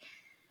like,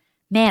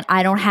 man,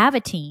 I don't have a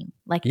team.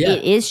 Like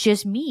it is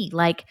just me.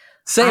 Like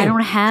Same. I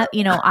don't have,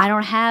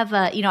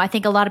 I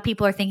think a lot of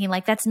people are thinking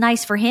like, that's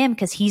nice for him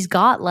because he's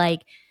got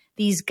like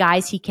these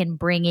guys he can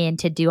bring in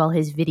to do all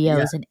his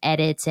videos and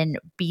edits and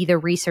be the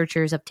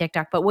researchers of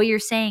TikTok. But what you're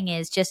saying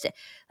is just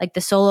like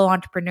the solo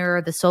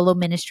entrepreneur, the solo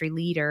ministry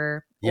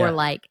leader, or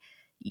like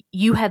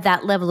you have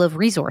that level of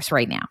resource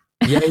right now.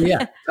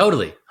 Yeah,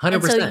 totally. 100%.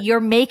 And so you're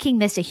making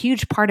this a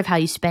huge part of how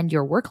you spend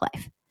your work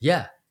life.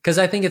 Yeah. Because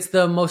I think it's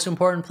the most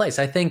important place.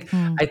 I think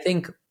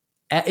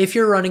if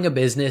you're running a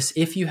business,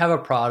 if you have a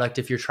product,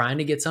 if you're trying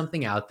to get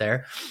something out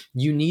there,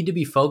 you need to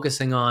be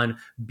focusing on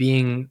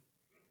being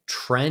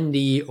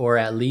trendy or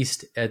at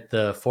least at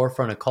the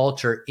forefront of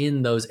culture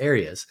in those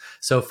areas.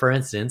 So for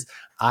instance,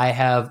 I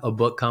have a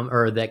book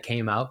that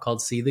came out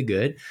called See the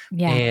Good.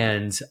 Yeah.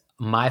 And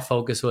my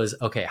focus was,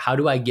 okay, how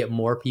do I get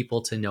more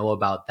people to know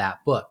about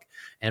that book?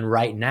 And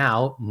right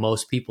now,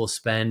 most people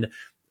spend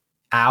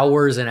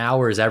hours and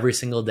hours every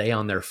single day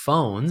on their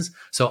phones.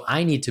 So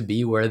I need to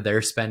be where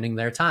they're spending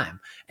their time.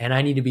 And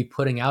I need to be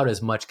putting out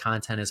as much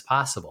content as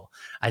possible.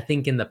 I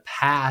think in the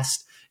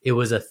past, it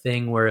was a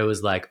thing where it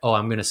was like, oh,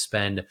 I'm going to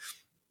spend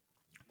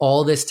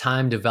all this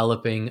time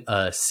developing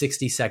a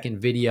 60-second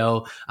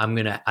video. I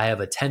have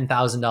a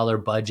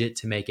 $10,000 budget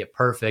to make it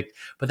perfect,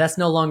 but that's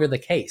no longer the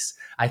case.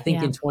 I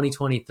think in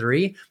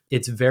 2023,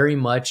 it's very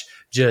much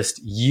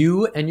just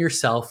you and your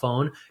cell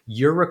phone.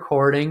 You're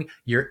recording,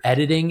 your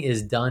editing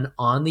is done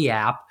on the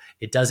app.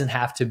 It doesn't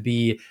have to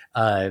be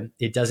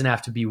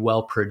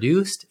well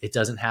produced. It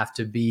doesn't have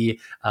to be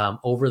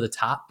over the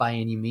top by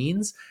any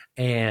means.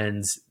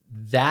 And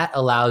that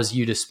allows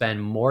you to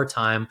spend more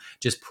time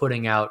just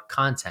putting out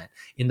content.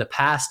 In the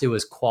past, it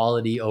was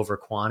quality over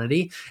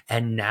quantity.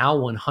 And now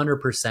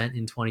 100%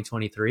 in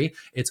 2023,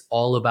 it's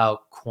all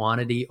about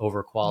quantity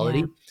over quality.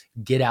 Yeah.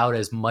 Get out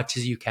as much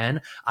as you can.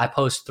 I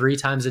post 3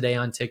 times a day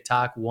on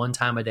TikTok, 1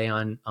 time a day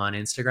on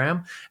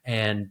Instagram.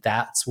 And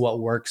that's what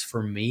works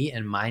for me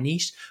and my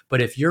niche.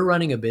 But if you're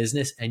running a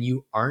business and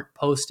you aren't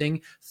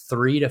posting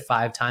 3 to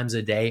 5 times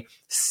a day,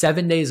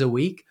 7 days a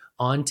week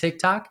on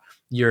TikTok,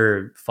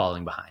 you're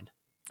falling behind.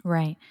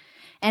 Right.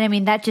 And I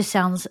mean, that just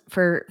sounds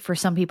for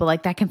some people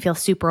like that can feel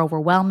super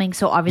overwhelming.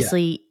 So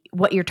obviously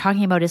what you're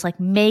talking about is like,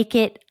 make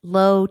it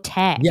low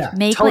tech,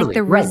 make totally. Like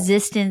the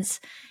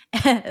resistance,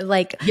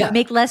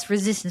 make less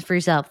resistance for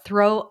yourself,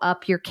 throw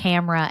up your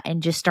camera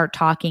and just start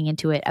talking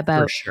into it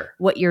about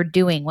what you're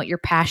doing, what you're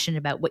passionate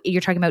about, what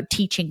you're talking about,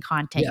 teaching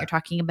content. You're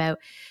talking about,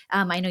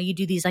 I know you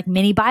do these like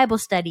mini Bible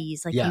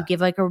studies, like you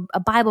give like a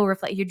Bible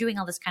reflect, you're doing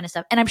all this kind of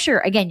stuff. And I'm sure,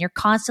 again, you're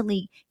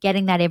constantly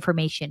getting that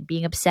information,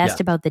 being obsessed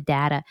about the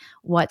data,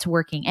 what's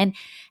working. And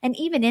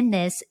even in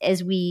this,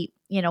 as we,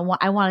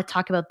 I want to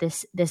talk about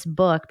this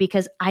book,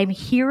 because I'm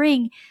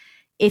hearing,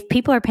 if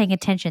people are paying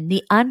attention,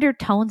 the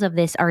undertones of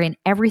this are in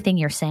everything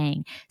you're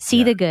saying.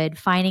 See the good,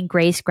 finding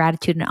grace,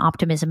 gratitude, and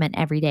optimism in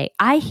every day.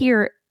 I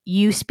hear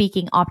you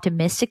speaking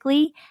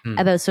optimistically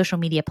about social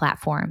media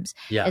platforms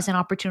as an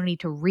opportunity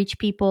to reach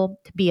people,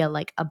 to be a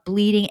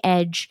bleeding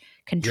edge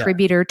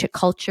contributor to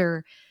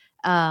culture,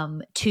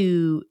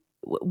 to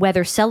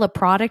whether sell a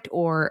product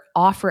or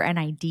offer an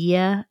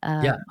idea,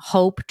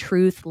 hope,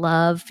 truth,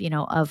 love,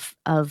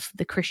 of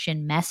the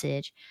Christian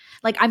message.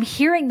 Like I'm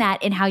hearing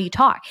that in how you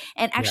talk.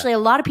 And actually a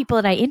lot of people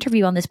that I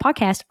interview on this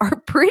podcast are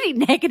pretty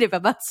negative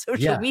about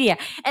social media.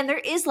 And there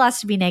is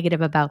lots to be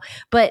negative about,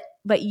 but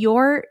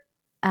you're,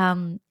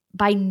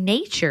 by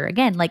nature,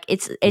 again, like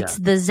it's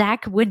the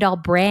Zach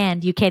Windahl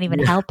brand. You can't even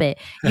help it.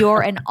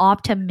 You're an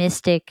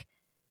optimistic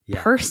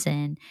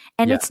person,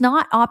 and it's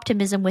not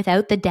optimism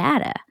without the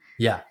data.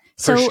 Yeah.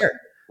 So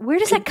where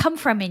does that come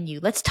from in you?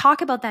 Let's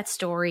talk about that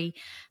story.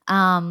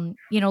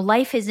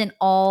 Life isn't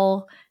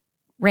all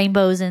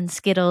rainbows and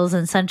Skittles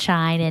and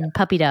sunshine and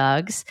puppy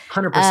dogs.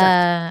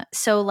 100%.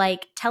 So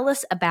tell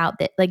us about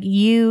that. Like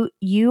you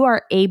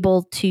are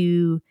able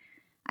to,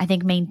 I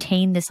think,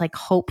 maintain this like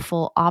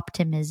hopeful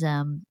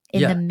optimism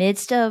in the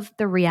midst of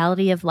the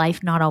reality of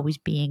life not always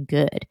being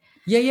good.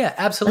 Yeah,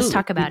 absolutely. Let's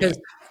talk about it.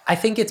 I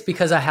think it's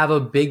because I have a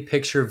big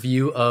picture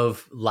view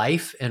of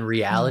life and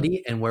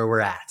reality and where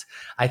we're at.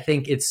 I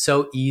think it's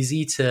so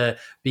easy to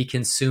be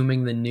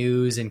consuming the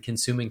news and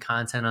consuming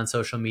content on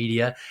social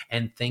media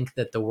and think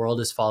that the world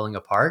is falling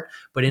apart.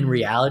 But in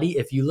reality,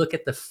 if you look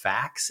at the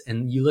facts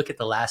and you look at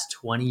the last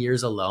 20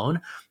 years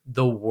alone,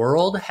 the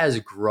world has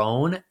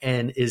grown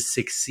and is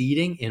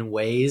succeeding in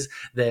ways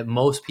that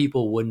most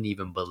people wouldn't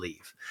even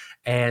believe.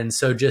 And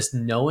so just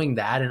knowing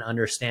that and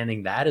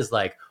understanding that is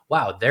like,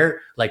 wow,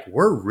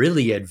 we're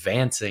really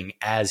advancing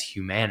as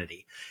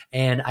humanity.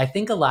 And I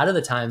think a lot of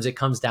the times it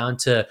comes down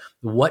to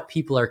what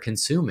people are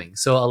consuming.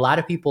 So a lot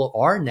of people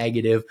are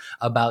negative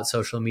about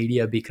social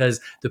media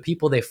because the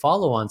people they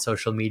follow on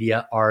social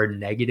media are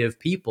negative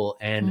people,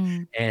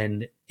 and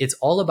it's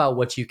all about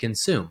what you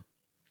consume.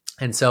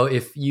 And so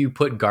if you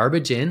put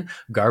garbage in,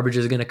 garbage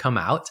is going to come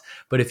out.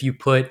 But if you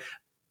put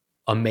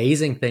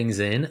amazing things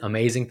in,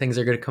 amazing things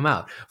are going to come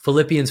out.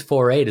 Philippians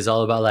 4:8 is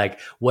all about like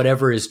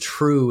whatever is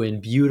true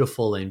and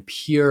beautiful and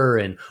pure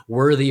and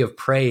worthy of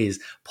praise.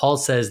 Paul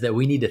says that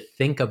we need to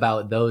think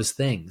about those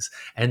things.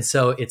 And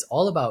so it's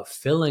all about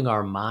filling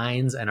our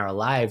minds and our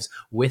lives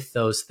with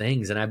those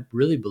things. And I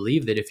really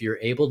believe that if you're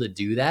able to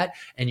do that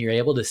and you're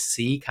able to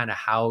see kind of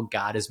how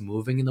God is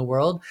moving in the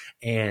world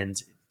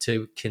and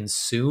to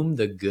consume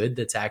the good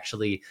that's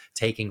actually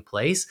taking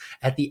place,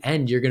 at the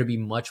end, you're going to be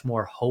much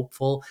more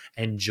hopeful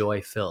and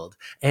joy filled.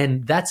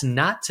 And that's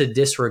not to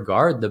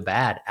disregard the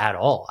bad at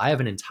all. I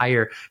have an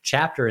entire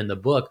chapter in the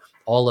book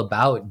all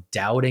about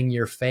doubting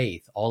your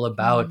faith, all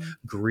about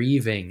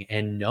grieving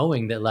and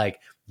knowing that like,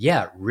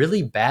 yeah,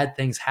 really bad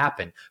things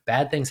happen.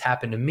 Bad things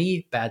happen to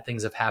me. Bad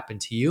things have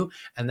happened to you.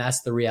 And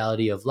that's the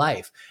reality of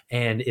life.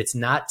 And it's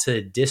not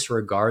to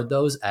disregard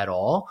those at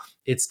all.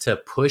 It's to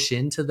push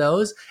into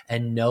those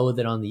and know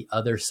that on the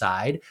other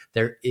side,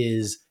 there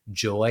is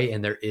joy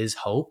and there is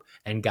hope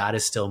and God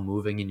is still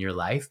moving in your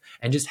life.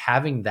 And just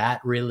having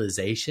that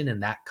realization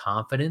and that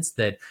confidence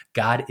that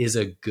God is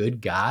a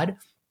good God,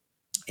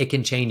 it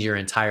can change your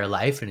entire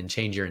life and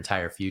change your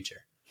entire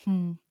future.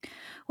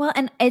 Well,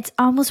 and it's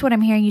almost what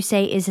I'm hearing you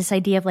say is this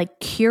idea of like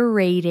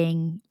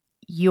curating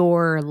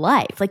your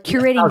life, like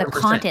curating the 100%.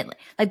 Content,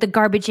 like the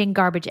garbage in,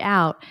 garbage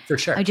out. For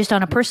sure. Just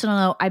on a personal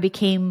note, I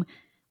became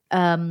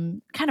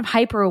kind of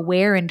hyper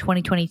aware in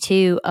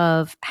 2022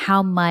 of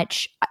how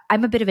much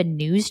I'm a bit of a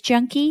news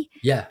junkie.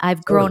 Yeah.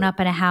 I've grown up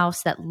in a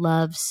house that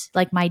loves,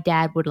 like my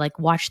dad would like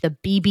watch the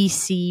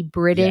BBC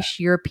British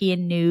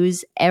European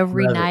news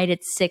every night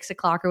at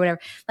 6:00 or whatever.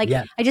 Like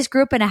I just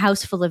grew up in a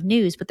house full of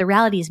news, but the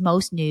reality is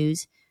most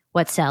news,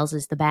 what sells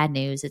is the bad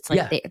news. It's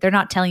like they're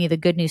not telling you the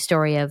good news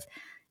story of,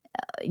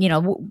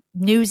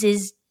 news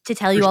is to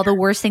tell you all the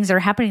worst things that are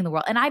happening in the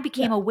world. And I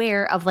became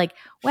aware of like,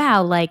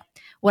 wow, like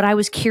what I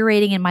was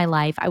curating in my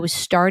life, I was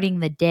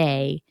starting the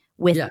day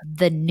with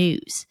the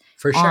news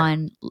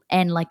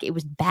and like it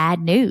was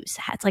bad news.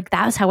 It's like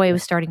that was how I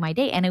was starting my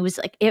day. And it was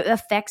like it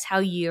affects how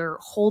your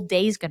whole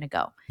day is going to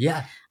go.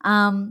 Yeah.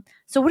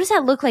 So what does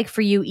that look like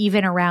for you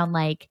even around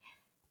like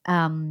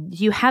do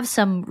you have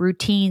some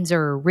routines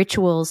or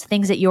rituals,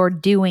 things that you're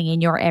doing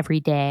in your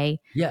everyday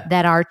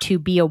that are to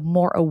be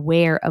more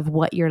aware of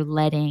what you're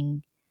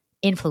letting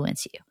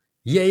influence you?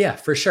 Yeah,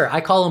 for sure. I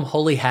call them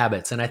holy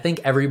habits. And I think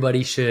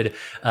everybody should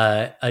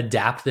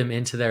adapt them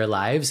into their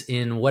lives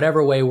in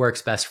whatever way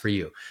works best for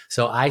you.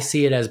 So I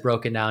see it as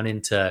broken down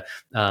into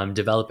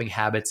developing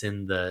habits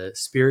in the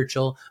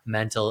spiritual,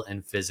 mental,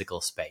 and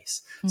physical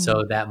space.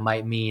 So that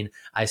might mean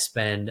I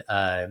spend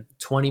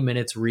 20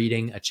 minutes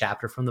reading a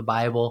chapter from the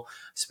Bible,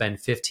 spend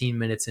 15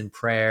 minutes in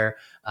prayer.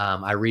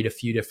 I read a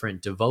few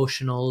different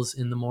devotionals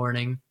in the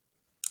morning.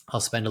 I'll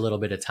spend a little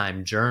bit of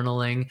time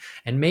journaling,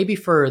 and maybe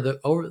for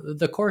over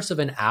the course of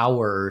an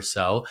hour or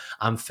so,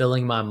 I'm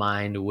filling my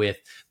mind with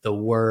the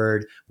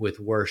word, with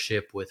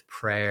worship, with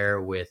prayer,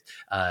 with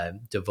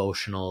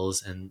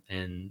devotionals,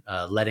 and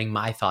letting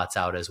my thoughts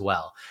out as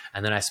well.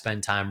 And then I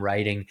spend time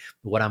writing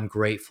what I'm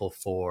grateful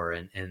for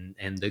and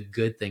the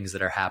good things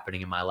that are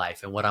happening in my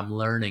life and what I'm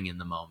learning in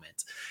the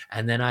moment.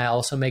 And then I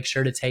also make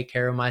sure to take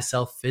care of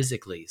myself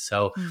physically.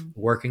 So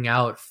working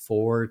out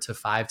 4 to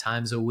 5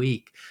 times a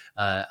week.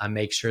 I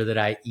make sure that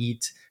I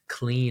eat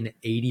clean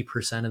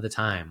 80% of the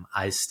time.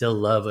 I still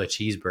love a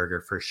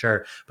cheeseburger for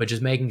sure, but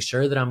just making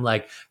sure that I'm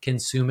like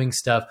consuming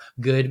stuff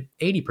good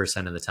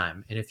 80% of the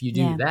time. And if you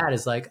do that,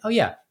 it's like, oh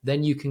yeah,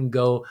 then you can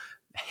go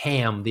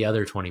ham the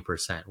other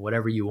 20%,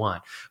 whatever you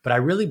want. But I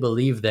really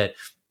believe that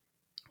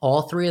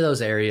all three of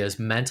those areas,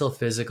 mental,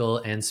 physical,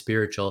 and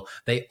spiritual,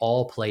 they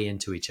all play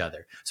into each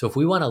other. So if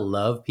we want to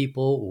love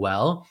people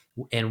well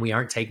and we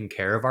aren't taking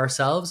care of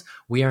ourselves,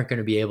 we aren't going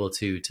to be able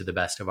to the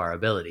best of our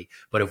ability.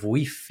 But if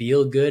we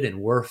feel good and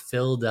we're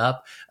filled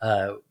up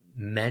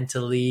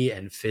mentally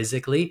and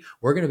physically,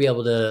 we're going to be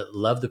able to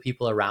love the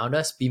people around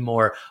us, be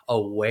more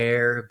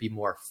aware, be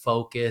more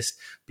focused,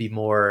 be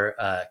more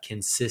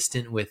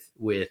consistent with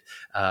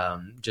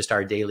just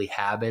our daily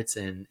habits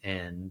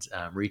and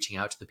reaching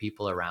out to the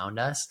people around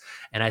us.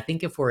 And I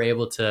think if we're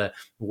able to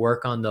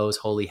work on those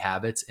holy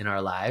habits in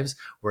our lives,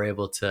 we're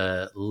able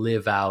to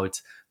live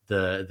out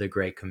the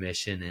Great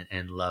Commission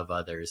and love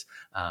others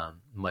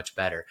much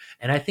better.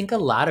 And I think a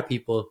lot of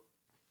people,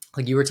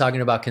 like you were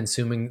talking about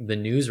consuming the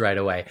news right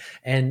away.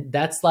 And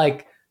that's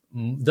like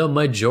the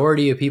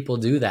majority of people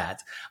do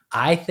that.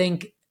 I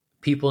think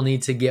people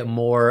need to get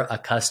more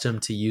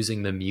accustomed to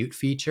using the mute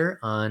feature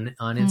on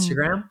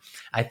Instagram.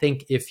 I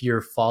think if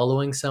you're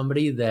following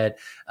somebody that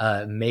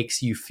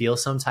makes you feel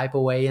some type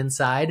of way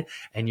inside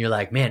and you're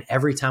like, man,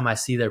 every time I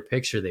see their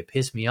picture, they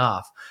piss me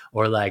off,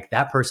 or like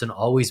that person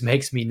always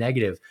makes me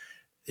negative,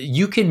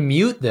 you can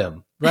mute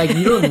them. Like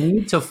you don't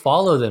need to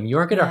follow them. You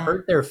aren't going to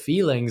hurt their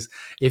feelings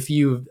if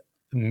you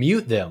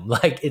mute them.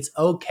 Like it's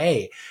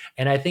okay.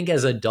 And I think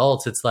as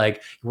adults, it's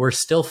like we're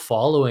still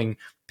following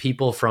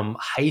people from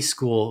high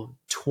school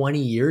 20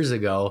 years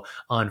ago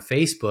on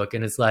Facebook.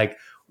 And it's like,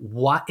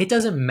 what? It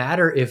doesn't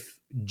matter if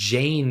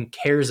Jane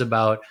cares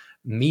about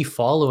me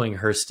following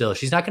her still.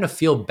 She's not going to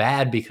feel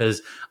bad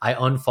because I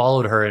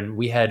unfollowed her and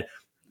we had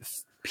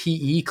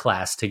PE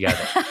class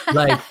together.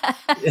 Like,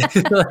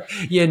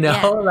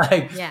 Yeah.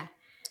 like Yeah.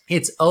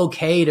 it's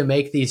okay to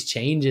make these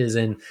changes.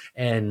 And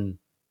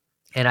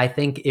I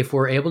think if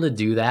we're able to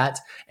do that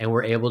and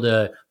we're able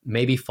to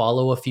maybe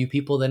follow a few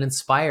people that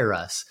inspire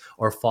us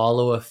or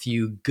follow a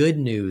few good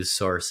news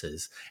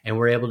sources, and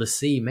we're able to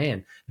see,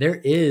 man,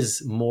 there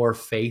is more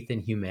faith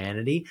in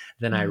humanity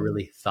than I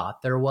really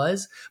thought there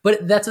was.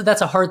 But that's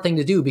a hard thing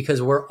to do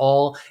because we're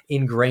all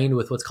ingrained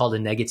with what's called a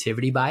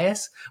negativity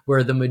bias,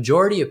 where the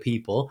majority of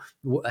people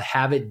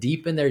have it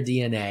deep in their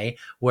DNA,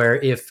 where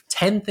if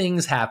 10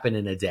 things happen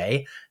in a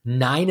day,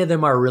 9 of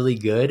them are really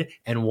good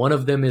and 1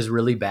 of them is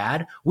really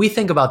bad, we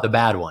think about the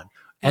bad one.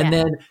 And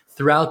then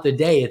throughout the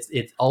day,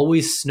 it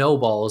always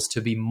snowballs to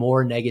be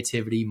more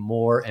negativity,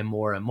 more and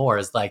more and more.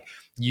 It's like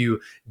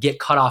you get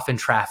cut off in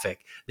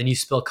traffic, then you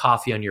spill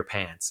coffee on your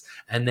pants,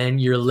 and then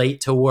you're late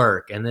to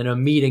work, and then a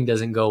meeting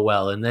doesn't go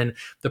well, and then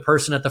the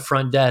person at the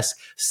front desk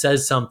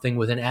says something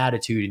with an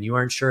attitude, and you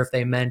aren't sure if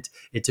they meant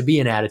it to be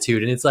an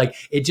attitude. And it's like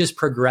it just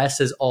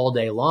progresses all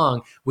day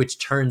long, which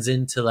turns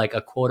into like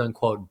a quote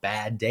unquote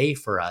bad day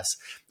for us.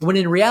 When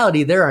in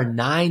reality, there are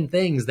 9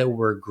 things that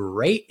were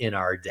great in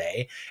our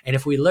day. And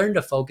if we learn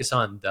to focus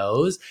on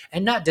those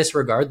and not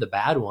disregard the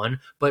bad one,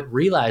 but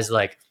realize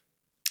like,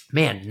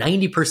 man,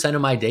 90%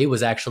 of my day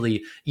was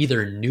actually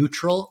either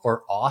neutral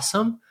or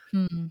awesome.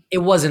 It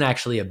wasn't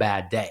actually a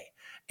bad day.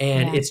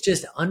 And it's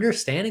just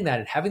understanding that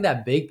and having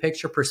that big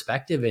picture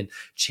perspective and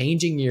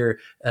changing your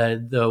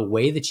the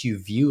way that you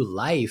view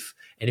life.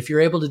 And if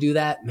you're able to do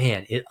that,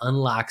 man, it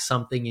unlocks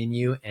something in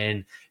you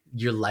and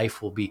your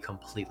life will be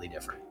completely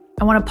different.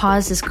 I want to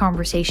pause this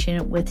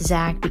conversation with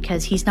Zach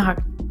because he's not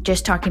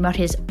just talking about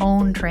his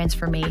own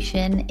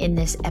transformation in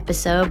this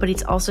episode, but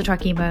he's also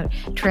talking about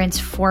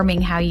transforming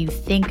how you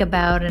think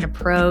about and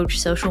approach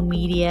social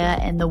media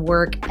and the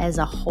work as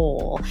a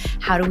whole.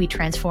 How do we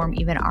transform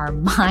even our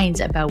minds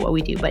about what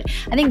we do? But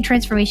I think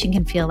transformation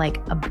can feel like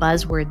a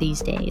buzzword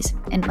these days.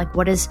 And like,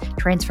 what does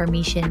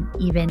transformation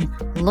even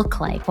look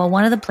like? Well,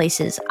 one of the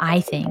places I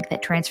think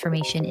that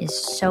transformation is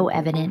so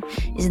evident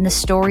is in the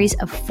stories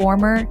of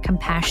former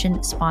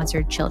Compassion sponsored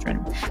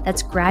children.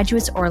 That's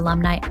graduates or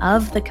alumni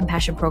of the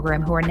Compassion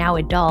program who are now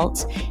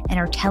adults and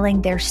are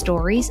telling their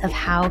stories of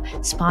how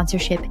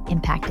sponsorship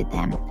impacted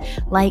them.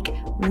 Like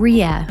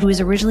Ria, who is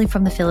originally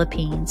from the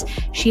Philippines,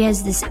 she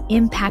has this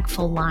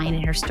impactful line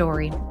in her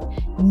story.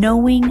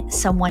 Knowing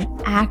someone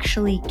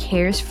actually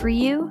cares for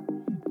you,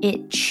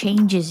 it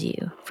changes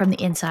you from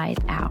the inside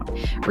out.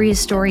 Ria's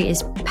story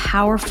is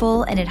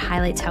powerful and it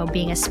highlights how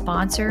being a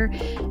sponsor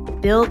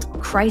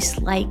built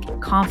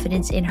Christ-like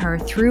confidence in her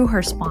through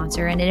her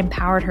sponsor, and it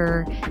empowered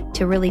her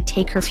to really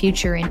take her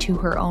future into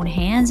her own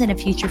hands and a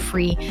future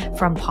free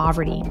from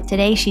poverty.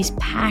 Today, she's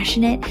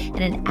passionate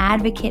and an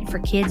advocate for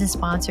kids and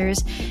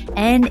sponsors,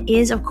 and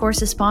is, of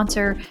course, a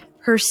sponsor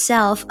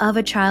herself of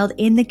a child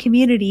in the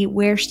community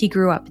where she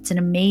grew up. It's an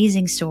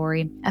amazing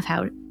story of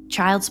how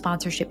child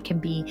sponsorship can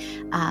be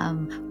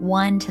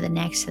one to the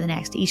next,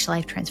 each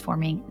life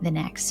transforming the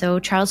next. So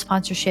child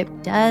sponsorship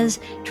does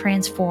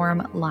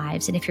transform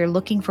lives. And if you're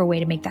looking for a way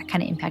to make that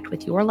kind of impact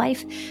with your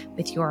life,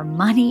 with your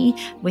money,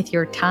 with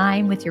your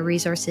time, with your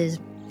resources,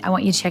 I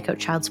want you to check out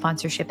child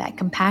sponsorship at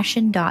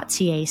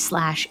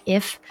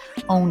compassion.ca/if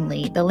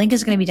only. The link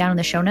is going to be down in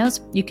the show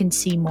notes. You can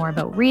see more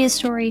about Ria's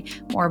story,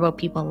 more about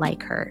people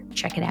like her.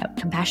 Check it out,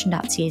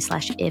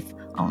 compassion.ca/if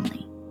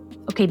only.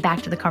 Okay,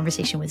 back to the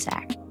conversation with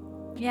Zach.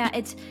 Yeah,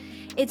 it's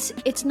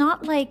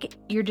not like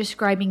you're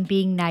describing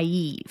being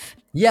naive.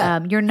 Yeah.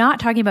 You're not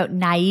talking about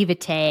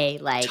naivete,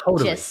 like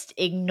just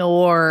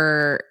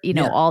ignore,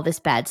 all this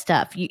bad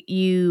stuff.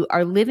 You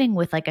are living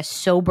with like a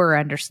sober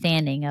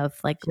understanding of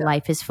like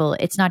life is full.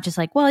 It's not just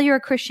like, well, you're a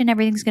Christian,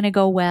 everything's going to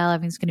go well,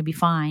 everything's going to be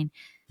fine.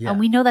 And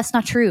we know that's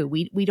not true.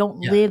 We don't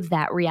live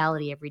that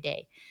reality every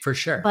day. For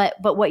sure.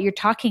 But what you're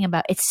talking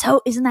about,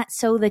 isn't that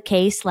so the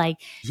case? Like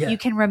you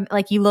can,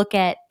 you look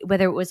at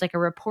whether it was like a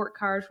report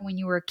card from when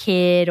you were a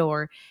kid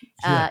or,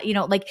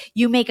 like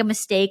you make a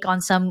mistake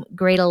on some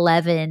grade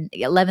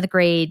 11th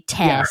grade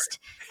test.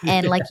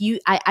 And like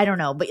I don't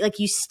know, but like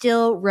you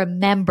still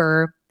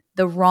remember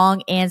the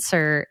wrong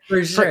answer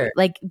for sure.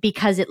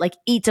 Because it like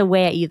eats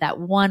away at you, that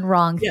one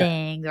wrong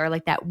thing or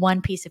like that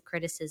one piece of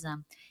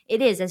criticism. It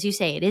is, as you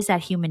say, it is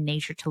that human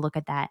nature to look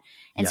at that.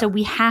 And so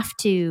we have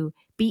to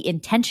be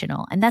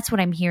intentional. And that's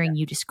what I'm hearing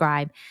you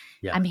describe.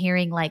 I'm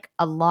hearing like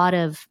a lot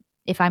of,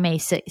 if I may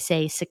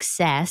say,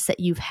 success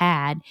that you've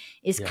had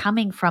is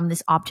coming from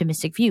this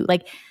optimistic view.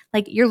 Like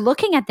you're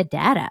looking at the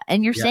data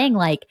and you're saying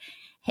like,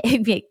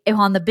 if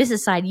on the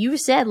business side, you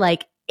said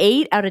like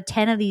 8 out of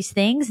 10 of these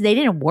things, they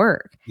didn't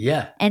work.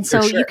 Yeah. And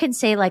so you can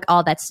say like,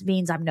 oh, that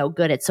means I'm no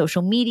good at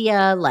social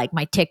media. Like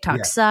my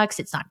TikTok sucks.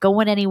 It's not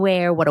going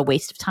anywhere. What a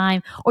waste of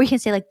time. Or you can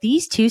say like,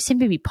 these two seem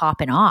to be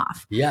popping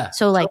off. Yeah.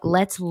 So like,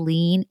 let's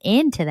lean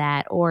into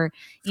that. Or,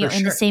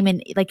 in the same,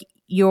 like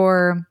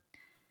your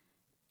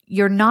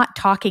you're not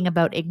talking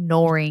about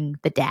ignoring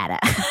the data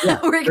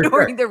or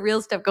ignoring the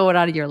real stuff going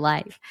on in your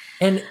life.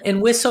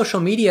 And with social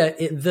media,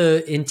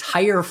 the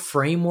entire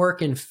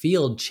framework and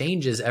field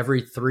changes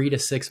every 3 to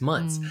 6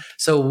 months.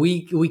 So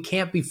we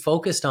can't be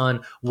focused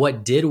on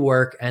what did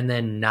work and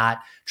then not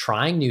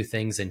trying new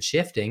things and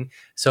shifting.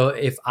 So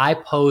if I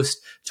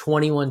post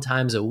 21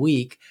 times a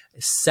week,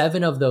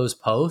 7 of those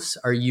posts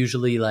are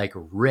usually like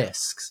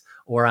risks,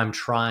 or I'm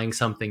trying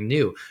something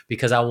new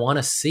because I want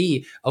to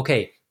see,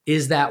 okay,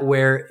 is that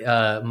where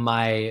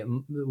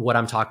what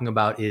I'm talking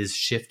about is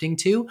shifting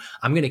to?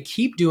 I'm going to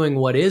keep doing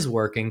what is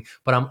working,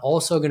 but I'm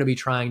also going to be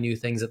trying new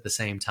things at the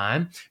same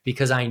time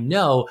because I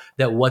know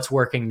that what's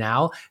working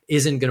now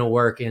isn't going to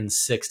work in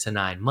 6 to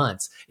 9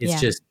 months.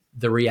 It's just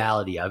the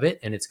reality of it,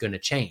 and it's going to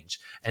change.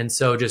 And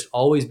so just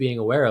always being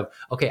aware of,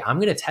 okay, I'm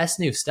going to test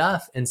new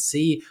stuff and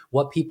see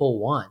what people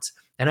want.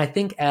 And I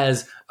think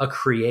as a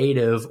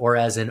creative or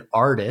as an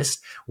artist,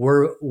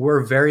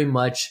 we're very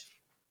much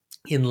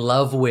in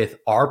love with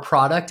our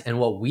product and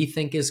what we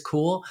think is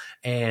cool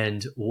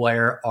and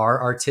where our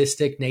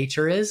artistic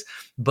nature is.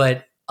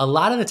 But a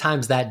lot of the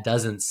times that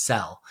doesn't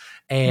sell.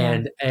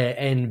 And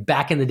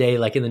back in the day,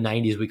 like in the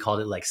 90s, we called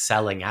it like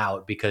selling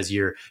out because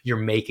you're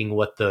making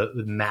what the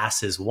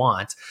masses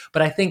want.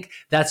 But I think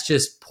that's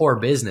just poor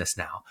business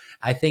now.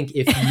 I think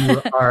if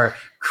you are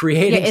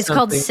creating it's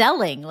called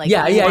selling. Like you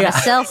want to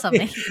sell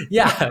something.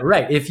 Yeah,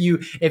 right. If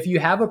you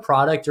have a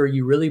product or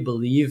you really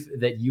believe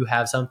that you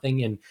have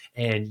something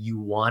and you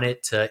want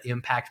it to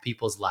impact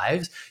people's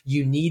lives,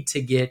 you need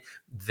to get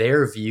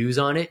their views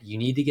on it. You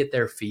need to get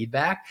their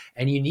feedback,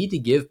 and you need to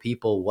give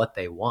people what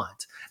they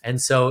want. And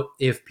so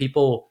if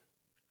people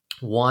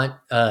want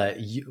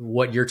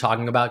what you're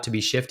talking about to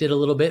be shifted a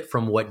little bit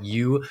from what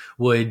you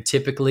would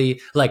typically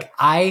like,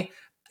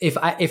 if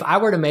I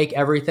were to make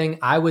everything,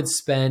 I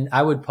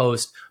would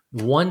post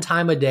 1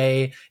 time a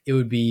day. It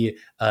would be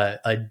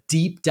a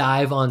deep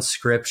dive on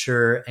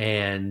scripture,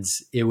 and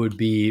it would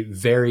be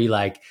very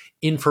like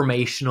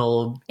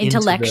informational,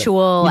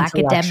 intellectual,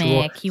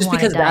 academic. Just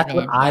because that's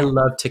what I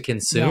love to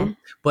consume.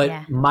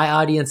 But my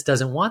audience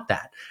doesn't want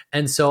that.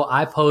 And so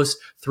I post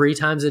 3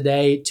 times a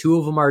day. 2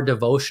 of them are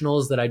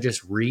devotionals that I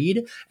just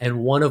read.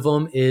 And one of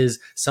them is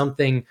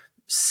something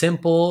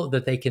simple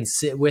that they can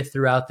sit with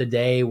throughout the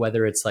day,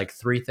 whether it's like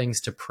 3 things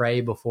to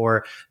pray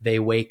before they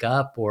wake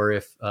up, or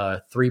if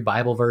 3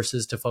 Bible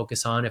verses to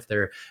focus on if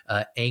they're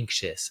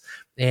anxious.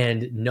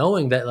 And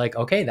knowing that, like,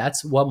 okay,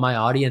 that's what my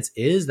audience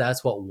is.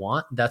 That's what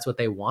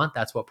they want.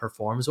 That's what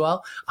performs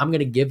well. I'm going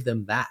to give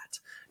them that.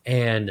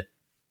 And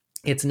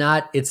it's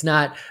not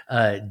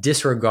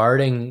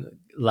disregarding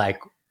like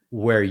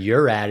where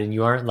you're at, and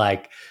you aren't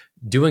like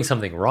doing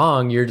something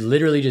wrong. You're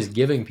literally just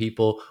giving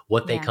people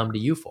what they come to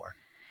you for.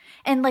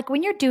 And like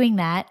when you're doing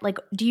that, like,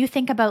 do you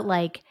think about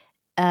like,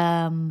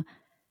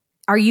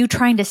 are you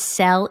trying to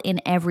sell in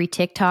every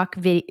TikTok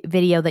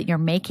video that you're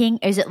making?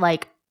 Is it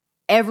like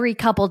every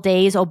couple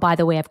days, oh, by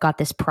the way, I've got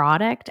this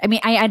product? I mean,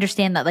 I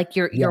understand that like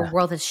your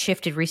world has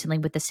shifted recently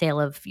with the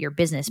sale of your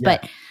business,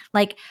 but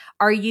like,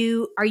 are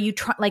you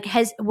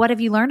what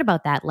have you learned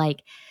about that?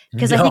 Like,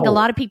 because I think a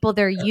lot of people,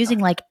 they're using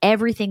like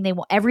everything they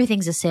want.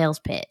 Everything's a sales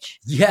pitch.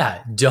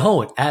 Yeah,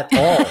 don't at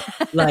all.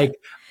 Like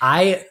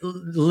I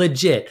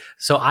legit.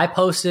 So I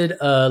posted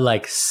a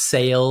like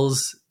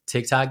sales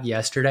TikTok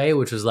yesterday,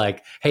 which was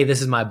like, hey,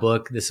 this is my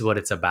book. This is what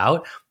it's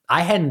about.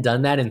 I hadn't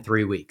done that in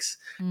 3 weeks.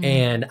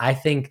 And I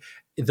think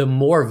the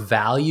more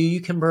value you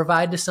can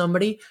provide to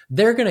somebody,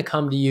 they're going to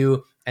come to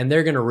you and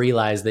they're going to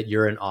realize that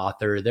you're an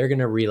author. They're going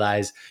to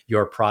realize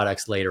your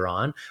products later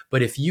on.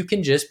 But if you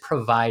can just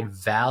provide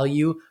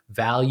value,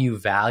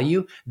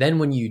 then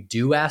when you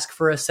do ask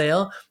for a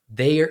sale,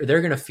 they're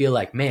going to feel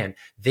like, man,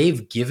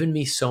 they've given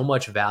me so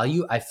much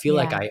value. I feel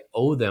like I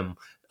owe them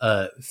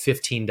a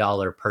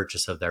 $15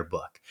 purchase of their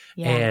book.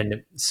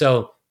 And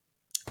so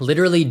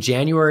literally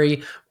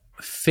January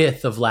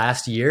 5th of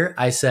last year,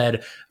 I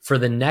said, for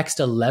the next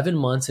 11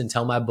 months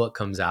until my book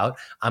comes out,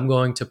 I'm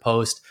going to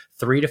post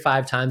 3 to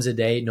 5 times a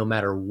day, no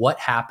matter what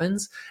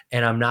happens.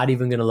 And I'm not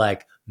even going to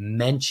like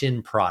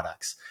mention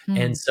products.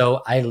 And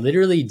so I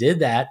literally did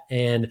that.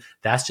 And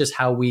that's just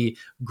how we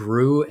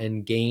grew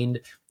and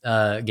gained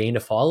a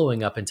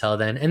following up until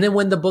then. And then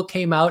when the book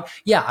came out,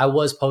 I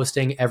was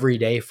posting every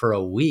day for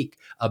a week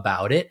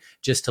about it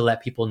just to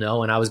let people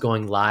know. And I was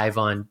going live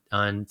on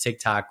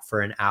TikTok for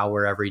an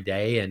hour every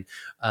day and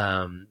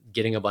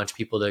getting a bunch of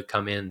people to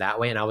come in that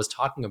way. And I was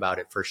talking about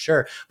it for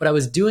sure, but I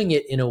was doing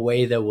it in a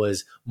way that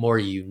was more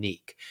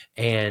unique,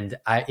 and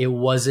it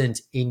wasn't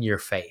in your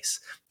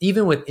face.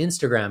 Even with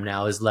Instagram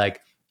now is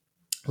like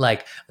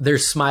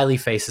there's smiley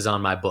faces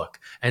on my book.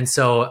 And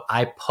so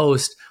I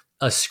post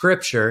a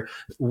scripture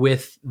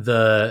with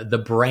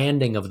the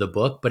branding of the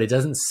book, but it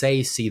doesn't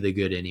say "see the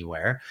good"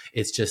 anywhere.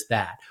 It's just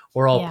that.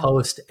 or I'll Yeah.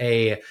 post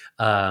a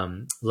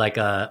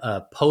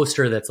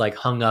poster that's like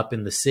hung up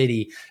in the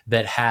city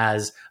that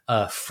has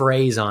a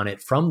phrase on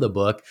it from the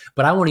book,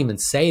 but I won't even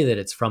say that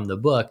it's from the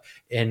book.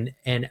 And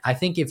I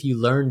think if you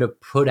learn to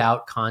put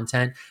out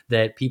content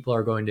that people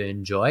are going to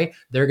enjoy,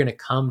 they're going to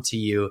come to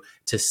you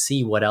to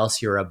see what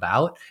else you're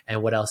about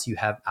and what else you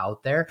have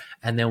out there.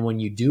 And then when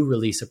you do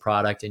release a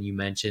product and you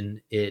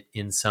mention it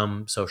in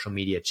some social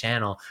media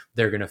channel,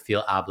 they're going to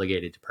feel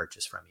obligated to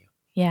purchase from you.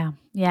 Yeah.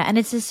 Yeah. And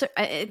it's this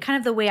kind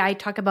of the way I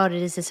talk about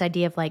it is this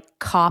idea of like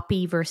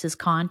copy versus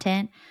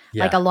content.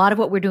 Yeah. Like a lot of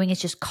what we're doing is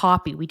just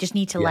copy. We just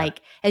need to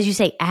like, as you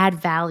say, add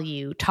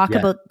value, talk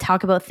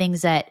about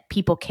things that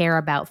people care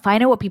about,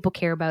 find out what people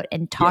care about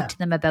and talk to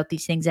them about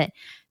these things that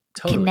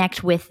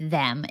connect with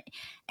them.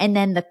 And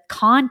then the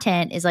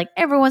content is like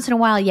every once in a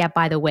while,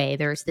 by the way,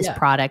 there's this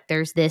product,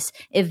 there's this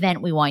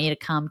event we want you to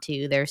come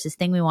to, there's this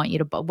thing we want you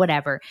to,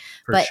 whatever.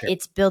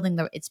 It's building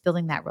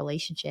that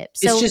relationship.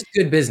 So it's just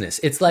good business.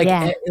 It's like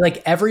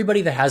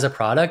everybody that has a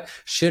product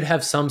should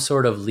have some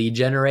sort of lead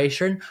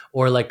generation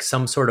or like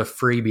some sort of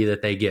freebie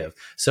that they give.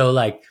 So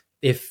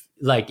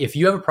if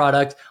you have a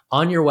product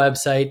on your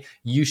website,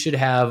 you should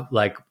have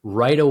like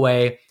right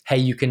away, hey,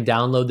 you can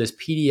download this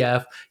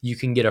PDF, you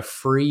can get a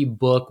free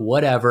book,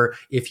 whatever,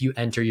 if you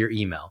enter your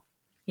email.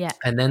 Yeah.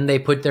 And then they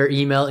put their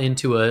email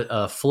into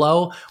a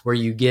flow where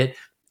you get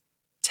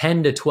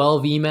 10 to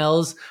 12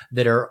 emails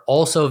that are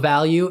also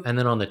value. And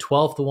then on the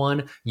 12th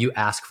one, you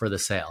ask for the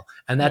sale.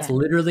 And that's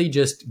literally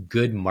just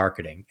good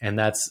marketing. And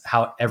that's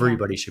how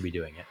everybody should be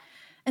doing it.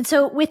 And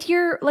so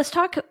let's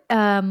talk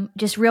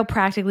just real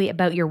practically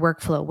about your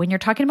workflow. When you're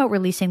talking about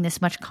releasing this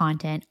much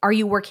content, are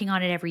you working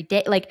on it every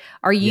day? Like,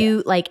 are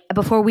you like,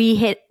 before we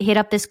hit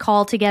up this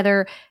call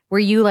together, were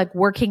you like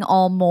working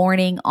all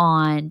morning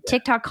on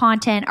TikTok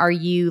content? Are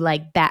you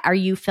like are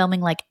you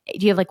filming do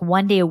you have like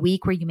one day a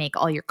week where you make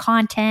all your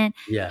content?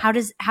 Yeah. How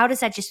does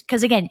that just,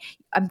 because again,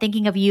 I'm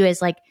thinking of you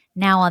as like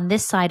now on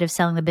this side of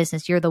selling the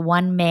business, you're the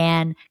one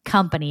man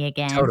company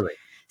again. Totally.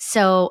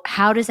 So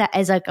how does that,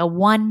 as like a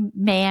one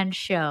man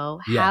show,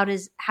 how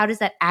does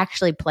that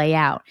actually play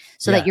out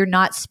so that you're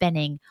not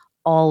spending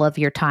all of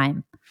your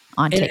time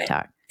on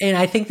TikTok? And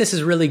I think this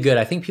is really good.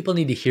 I think people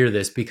need to hear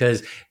this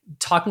because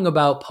talking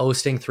about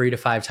posting 3 to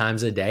 5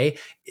 times a day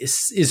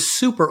is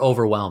super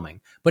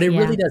overwhelming, but it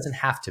really doesn't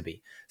have to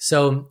be.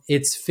 So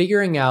it's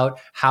figuring out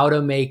how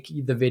to make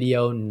the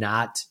video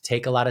not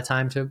take a lot of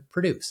time to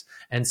produce.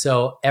 And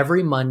so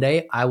every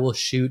Monday I will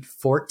shoot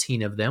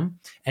 14 of them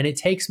and it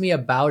takes me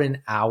about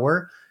an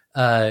hour.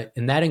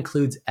 And that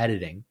includes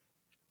editing.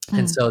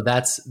 And so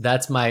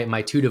that's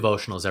my 2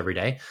 devotionals every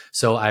day.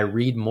 So I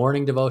read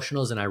morning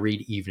devotionals and I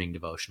read evening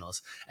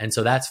devotionals. And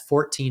so that's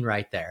 14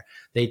 right there.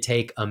 They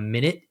take a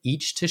minute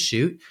each to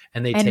shoot.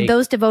 And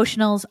those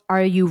devotionals,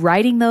 are you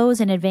writing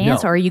those in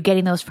advance or are you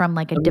getting those from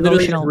like a devotional?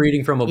 Literally just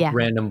reading from a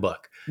random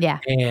book. Yeah.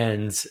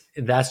 And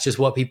that's just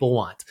what people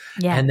want.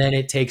 Yeah. And then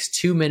it takes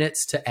 2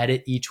 minutes to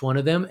edit each one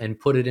of them and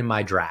put it in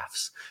my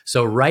drafts.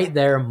 So right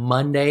there,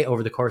 Monday,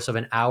 over the course of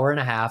an hour and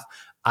a half,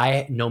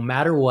 I, no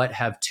matter what,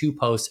 have 2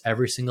 posts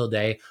every single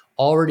day,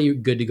 already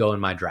good to go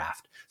in my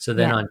draft. So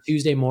then on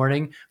Tuesday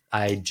morning,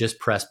 I just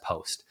press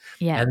post.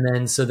 Yeah. And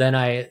then,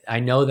 I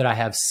know that I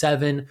have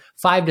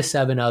 5 to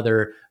 7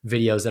 other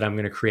videos that I'm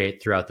going to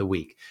create throughout the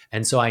week.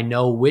 And so I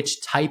know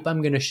which type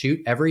I'm going to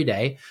shoot every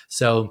day.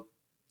 So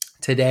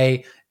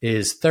today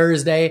is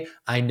Thursday.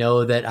 I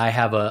know that I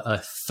have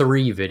a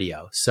 3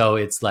 video. So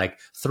it's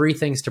like 3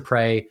 things to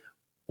pray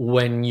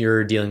when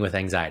you're dealing with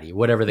anxiety,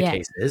 whatever the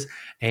case is.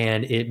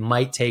 And it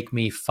might take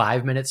me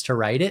 5 minutes to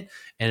write it,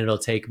 and it'll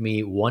take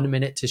me 1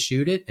 minute to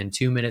shoot it and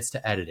 2 minutes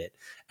to edit it.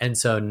 And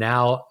so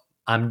now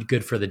I'm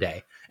good for the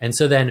day. And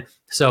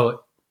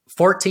so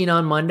 14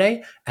 on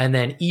Monday, and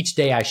then each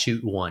day I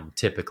shoot 1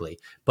 typically,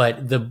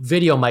 but the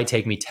video might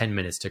take me 10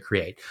 minutes to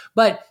create,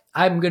 but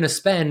I'm going to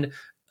spend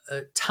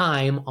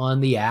time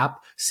on the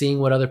app, seeing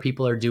what other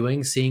people are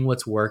doing, seeing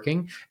what's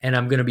working. And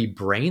I'm going to be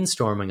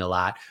brainstorming a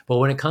lot. But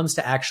when it comes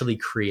to actually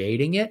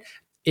creating it,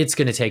 it's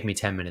going to take me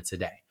 10 minutes a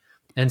day.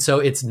 And so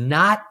it's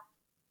not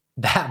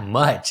that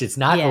much. It's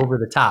not over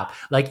the top.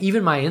 Like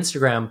even my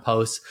Instagram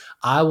posts,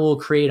 I will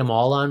create them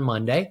all on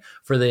Monday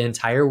for the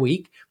entire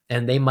week.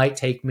 And they might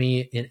take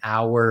me an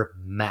hour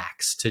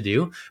max to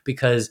do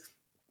because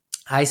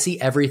I see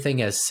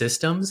everything as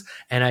systems,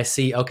 and I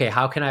see, okay,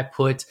 how can I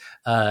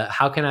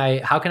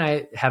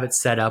have it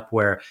set up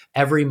where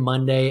every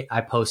Monday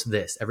I post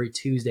this, every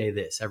Tuesday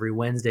this, every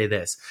Wednesday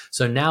this.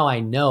 So now I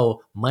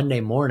know Monday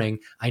morning,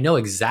 I know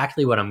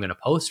exactly what I'm going to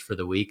post for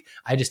the week.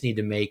 I just need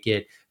to make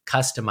it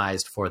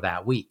customized for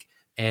that week.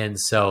 And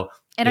so,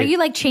 and are you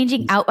like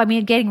changing out? I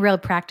mean, getting real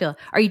practical.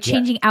 Are you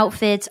changing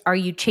outfits? Are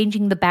you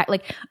changing the back?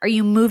 Like, are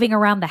you moving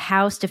around the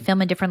house to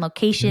film in different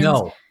locations?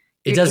 No.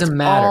 It doesn't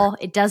matter.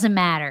 It doesn't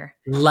matter.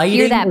 Lighting,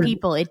 hear that,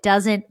 people. It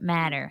doesn't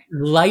matter.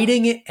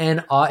 Lighting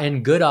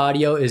and good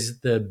audio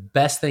is the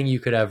best thing you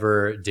could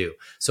ever do.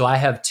 So I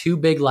have 2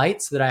 big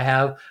lights that I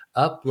have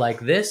up like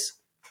this.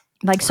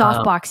 Like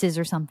soft boxes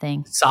or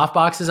something. Soft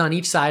boxes on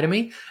each side of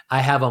me. I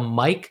have a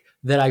mic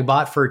that I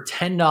bought for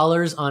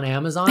 $10 on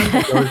Amazon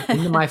that goes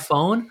into my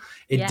phone.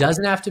 It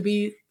doesn't have to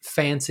be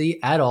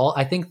fancy at all.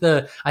 I think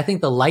the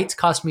lights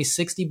cost me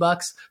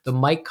 $60. The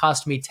mic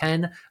cost me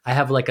 10. I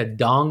have like a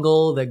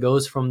dongle that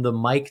goes from the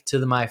mic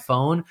to my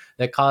phone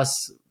that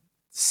costs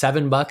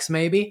 $7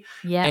 maybe.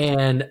 Yeah.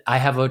 And I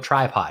have a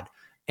tripod.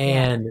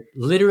 And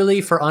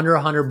literally for under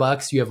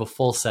 $100, you have a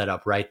full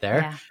setup right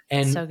there. Yeah,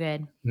 and so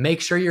good.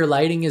 Make sure your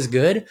lighting is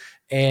good.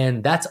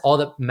 And that's all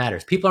that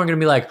matters. People aren't going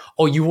to be like,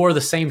 oh, you wore the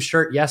same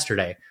shirt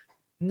yesterday.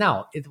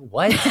 No,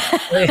 what?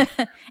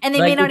 And they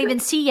may not even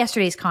see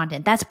yesterday's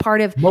content. That's part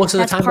of most of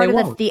the time. Part they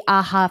of won't. the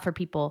aha for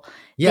people.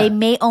 Yeah. They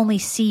may only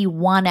see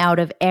one out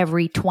of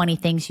every 20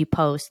 things you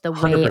post. The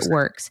way 100%. it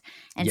works,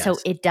 and so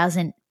it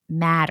doesn't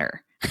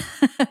matter.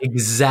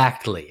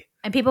 Exactly.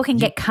 And people can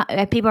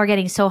people are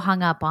getting so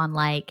hung up on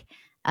like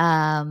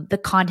the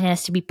content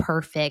has to be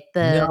perfect.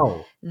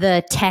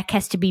 The tech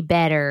has to be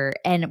better.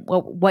 And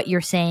what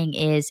you're saying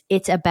is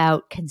it's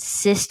about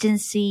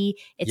consistency.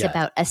 It's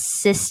about a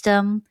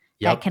system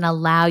that can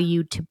allow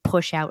you to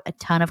push out a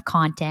ton of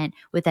content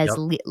with as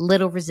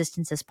little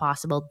resistance as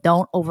possible.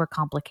 Don't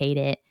overcomplicate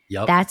it.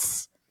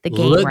 That's the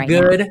game. Look right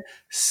good, now.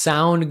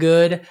 Sound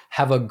good,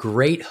 have a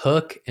great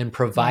hook, and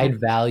provide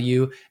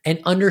value,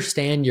 and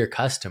understand your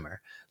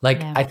customer.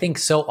 Like, I think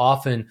so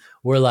often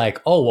we're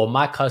like, oh, well,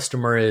 my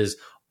customer is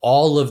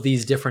all of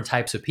these different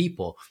types of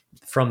people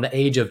from the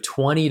age of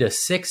 20 to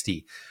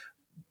 60.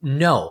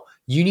 No,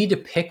 you need to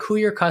pick who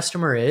your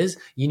customer is.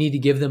 You need to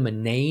give them a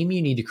name. You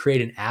need to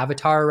create an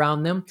avatar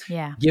around them.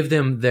 Yeah. Give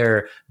them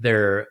their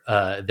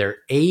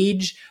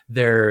age,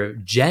 their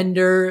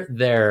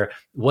gender,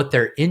 what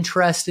they're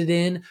interested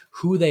in,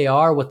 who they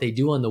are, what they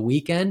do on the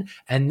weekend.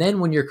 And then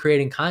when you're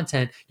creating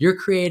content, you're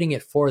creating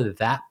it for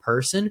that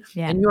person.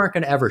 Yeah. And you aren't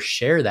going to ever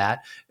share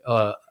that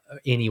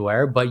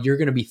anywhere, but you're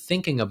going to be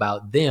thinking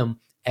about them.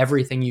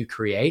 Everything you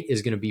create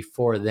is going to be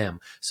for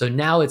them. So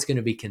now it's going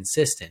to be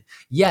consistent.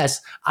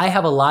 Yes, I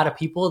have a lot of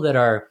people that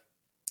are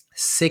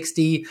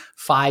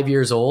 65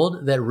 years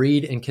old that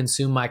read and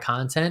consume my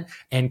content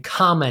and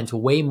comment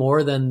way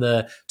more than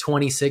the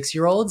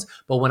 26-year-olds.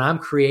 But when I'm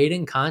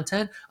creating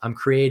content, I'm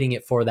creating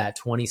it for that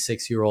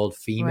 26-year-old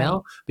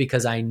female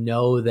because I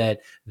know that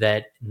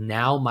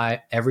now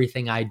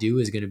everything I do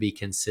is going to be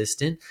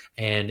consistent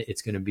and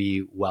it's going to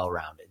be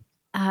well-rounded.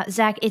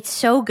 Zach, it's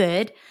so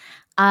good.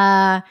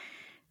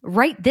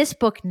 Write this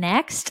book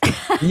next.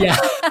 Yeah.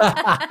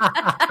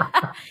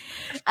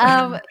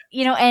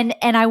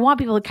 And I want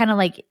people to kind of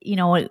like,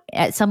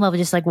 at some level,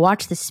 just like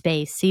watch the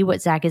space, see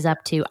what Zach is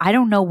up to. I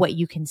don't know what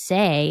you can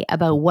say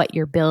about what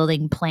you're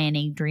building,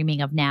 planning,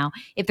 dreaming of now.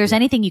 If there's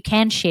anything you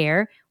can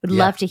share, would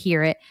love to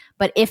hear it.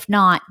 But if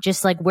not,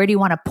 just like, where do you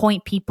want to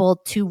point people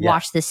to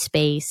watch this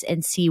space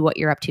and see what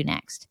you're up to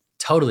next?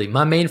 Totally.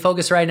 My main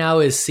focus right now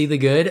is see the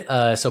good.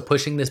 So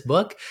pushing this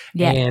book,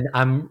 and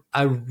I'm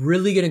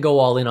really going to go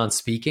all in on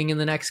speaking in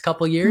the next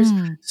couple of years.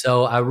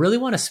 So I really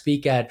want to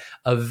speak at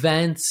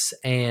events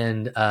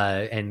and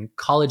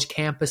college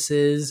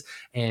campuses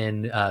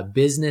and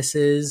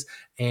businesses,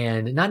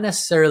 and not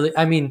necessarily,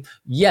 I mean,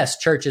 yes,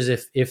 churches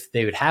if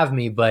they would have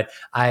me, but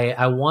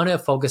I want to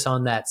focus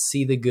on that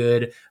see the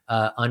good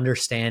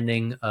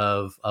understanding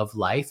of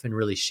life and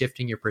really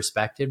shifting your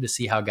perspective to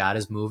see how God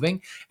is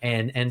moving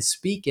and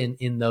speak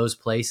in those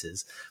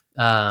places.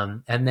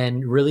 And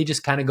then really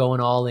just kind of going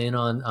all in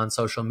on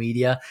social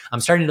media. I'm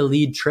starting to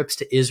lead trips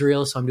to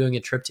Israel. So I'm doing a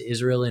trip to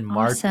Israel in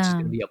March, which is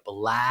going to be a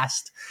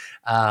blast.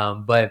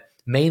 But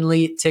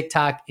mainly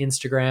TikTok,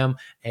 Instagram.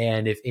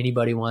 And if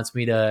anybody wants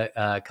me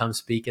to come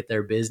speak at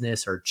their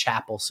business or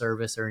chapel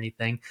service or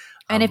anything.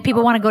 And if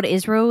people want to go to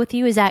Israel with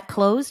you, is that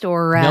closed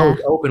or? No,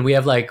 it's open. We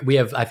have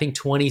I think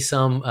 20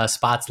 some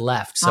spots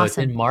left. So It's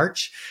in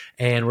March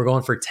and we're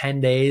going for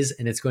 10 days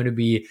and it's going to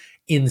be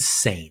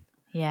insane.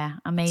 Yeah.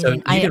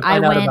 Amazing. So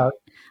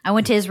I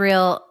went to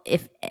Israel.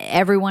 If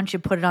everyone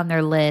should put it on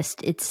their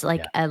list, it's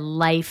like a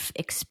life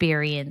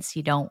experience.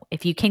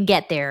 If you can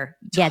get there,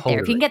 get there.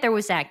 If you can get there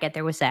with Zach, get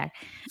there with Zach.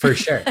 For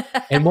sure.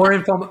 And more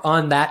info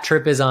on that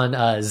trip is on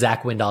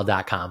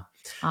ZachWindahl.com.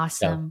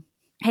 Awesome.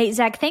 So. Hey,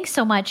 Zach, thanks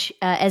so much.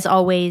 As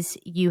always,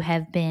 you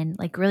have been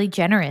like really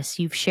generous.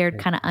 You've shared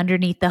kind of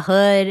underneath the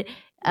hood.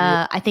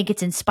 I think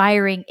it's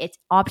inspiring. It's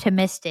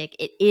optimistic.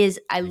 It is.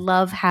 I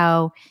love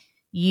how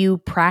you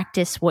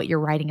practice what you're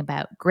writing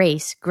about: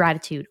 grace,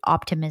 gratitude,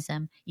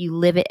 optimism. You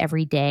live it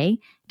every day.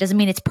 Doesn't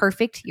mean it's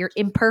perfect. You're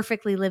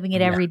imperfectly living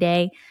it every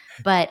day.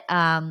 But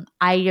I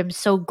am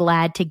so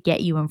glad to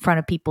get you in front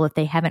of people if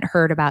they haven't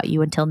heard about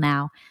you until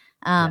now.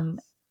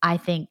 I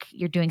think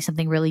you're doing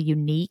something really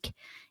unique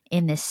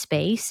in this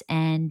space.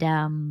 And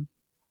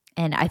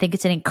I think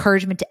it's an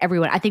encouragement to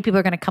everyone. I think people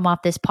are going to come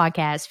off this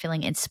podcast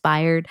feeling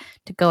inspired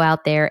to go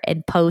out there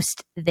and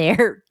post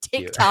their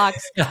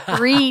TikToks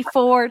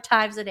 3-4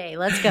 times a day.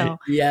 Let's go.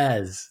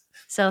 Yes.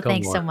 So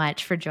thanks so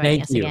much for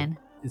joining us again.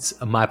 It's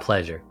my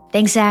pleasure.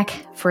 Thanks,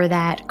 Zach, for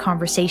that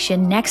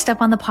conversation. Next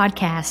up on the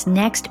podcast,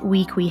 next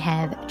week we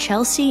have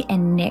Chelsea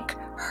and Nick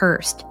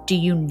Hurst. Do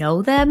you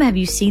know them? Have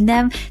you seen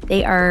them?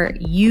 They are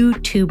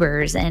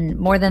YouTubers, and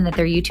more than that,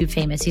 they're YouTube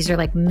famous. These are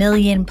like 1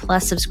 million+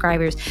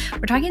 subscribers.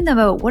 We're talking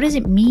about what does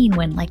it mean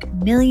when like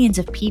millions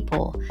of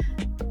people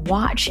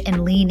watch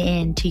and lean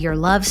in to your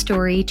love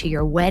story, to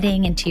your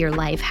wedding, and to your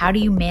life. How do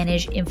you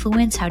manage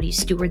influence? How do you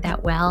steward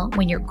that well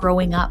when you're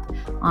growing up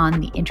on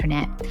the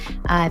internet?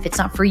 If it's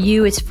not for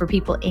you, it's for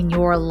people in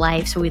your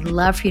life. So we'd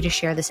love for you to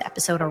share this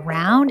episode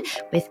around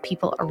with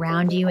people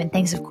around you. And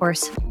thanks, of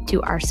course,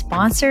 to our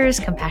sponsors,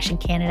 Compassion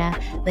Canada,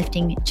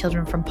 lifting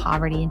children from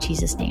poverty in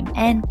Jesus' name,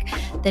 and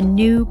the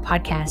new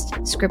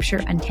podcast,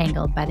 Scripture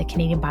Untangled by the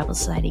Canadian Bible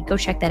Society. Go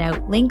check that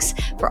out. Links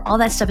for all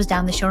that stuff is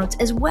down in the show notes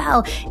as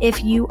well.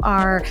 If you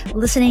are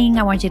listening,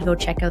 I want you to go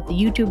check out the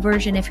YouTube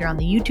version. If you're on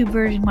the YouTube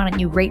version, why don't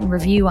you rate and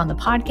review on the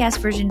podcast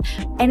version?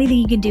 Anything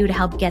you can do to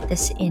help get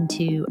this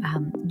into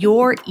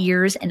your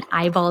ears and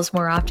eyeballs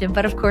more often,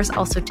 but of course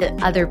also to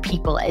other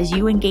people. As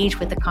you engage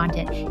with the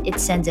content, it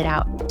sends it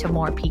out to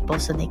more people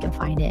so they can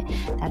find it.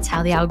 That's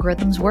how the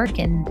algorithms work,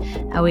 and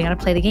we got to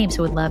play the game.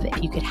 So we'd love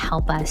if you could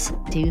help us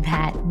do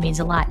that. It means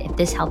a lot. If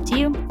this helped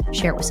you,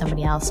 share it with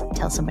somebody else,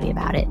 tell somebody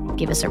about it,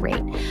 give us a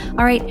rate.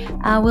 All right,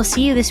 we'll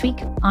see you this week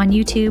on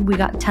YouTube. We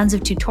got tons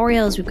of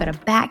tutorials. We've got a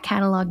back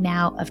catalog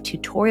now of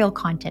tutorial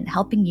content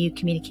helping you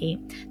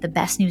communicate the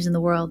best news in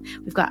the world.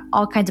 We've got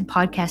all kinds of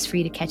podcasts for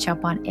you to catch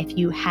up on. If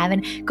you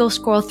haven't, go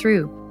scroll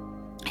through.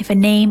 If a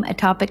name, a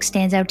topic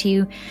stands out to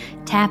you,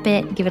 tap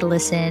it, give it a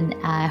listen.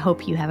 I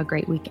hope you have a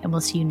great week, and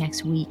we'll see you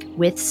next week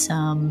with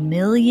some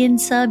million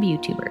sub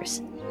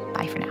YouTubers.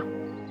 Bye for now.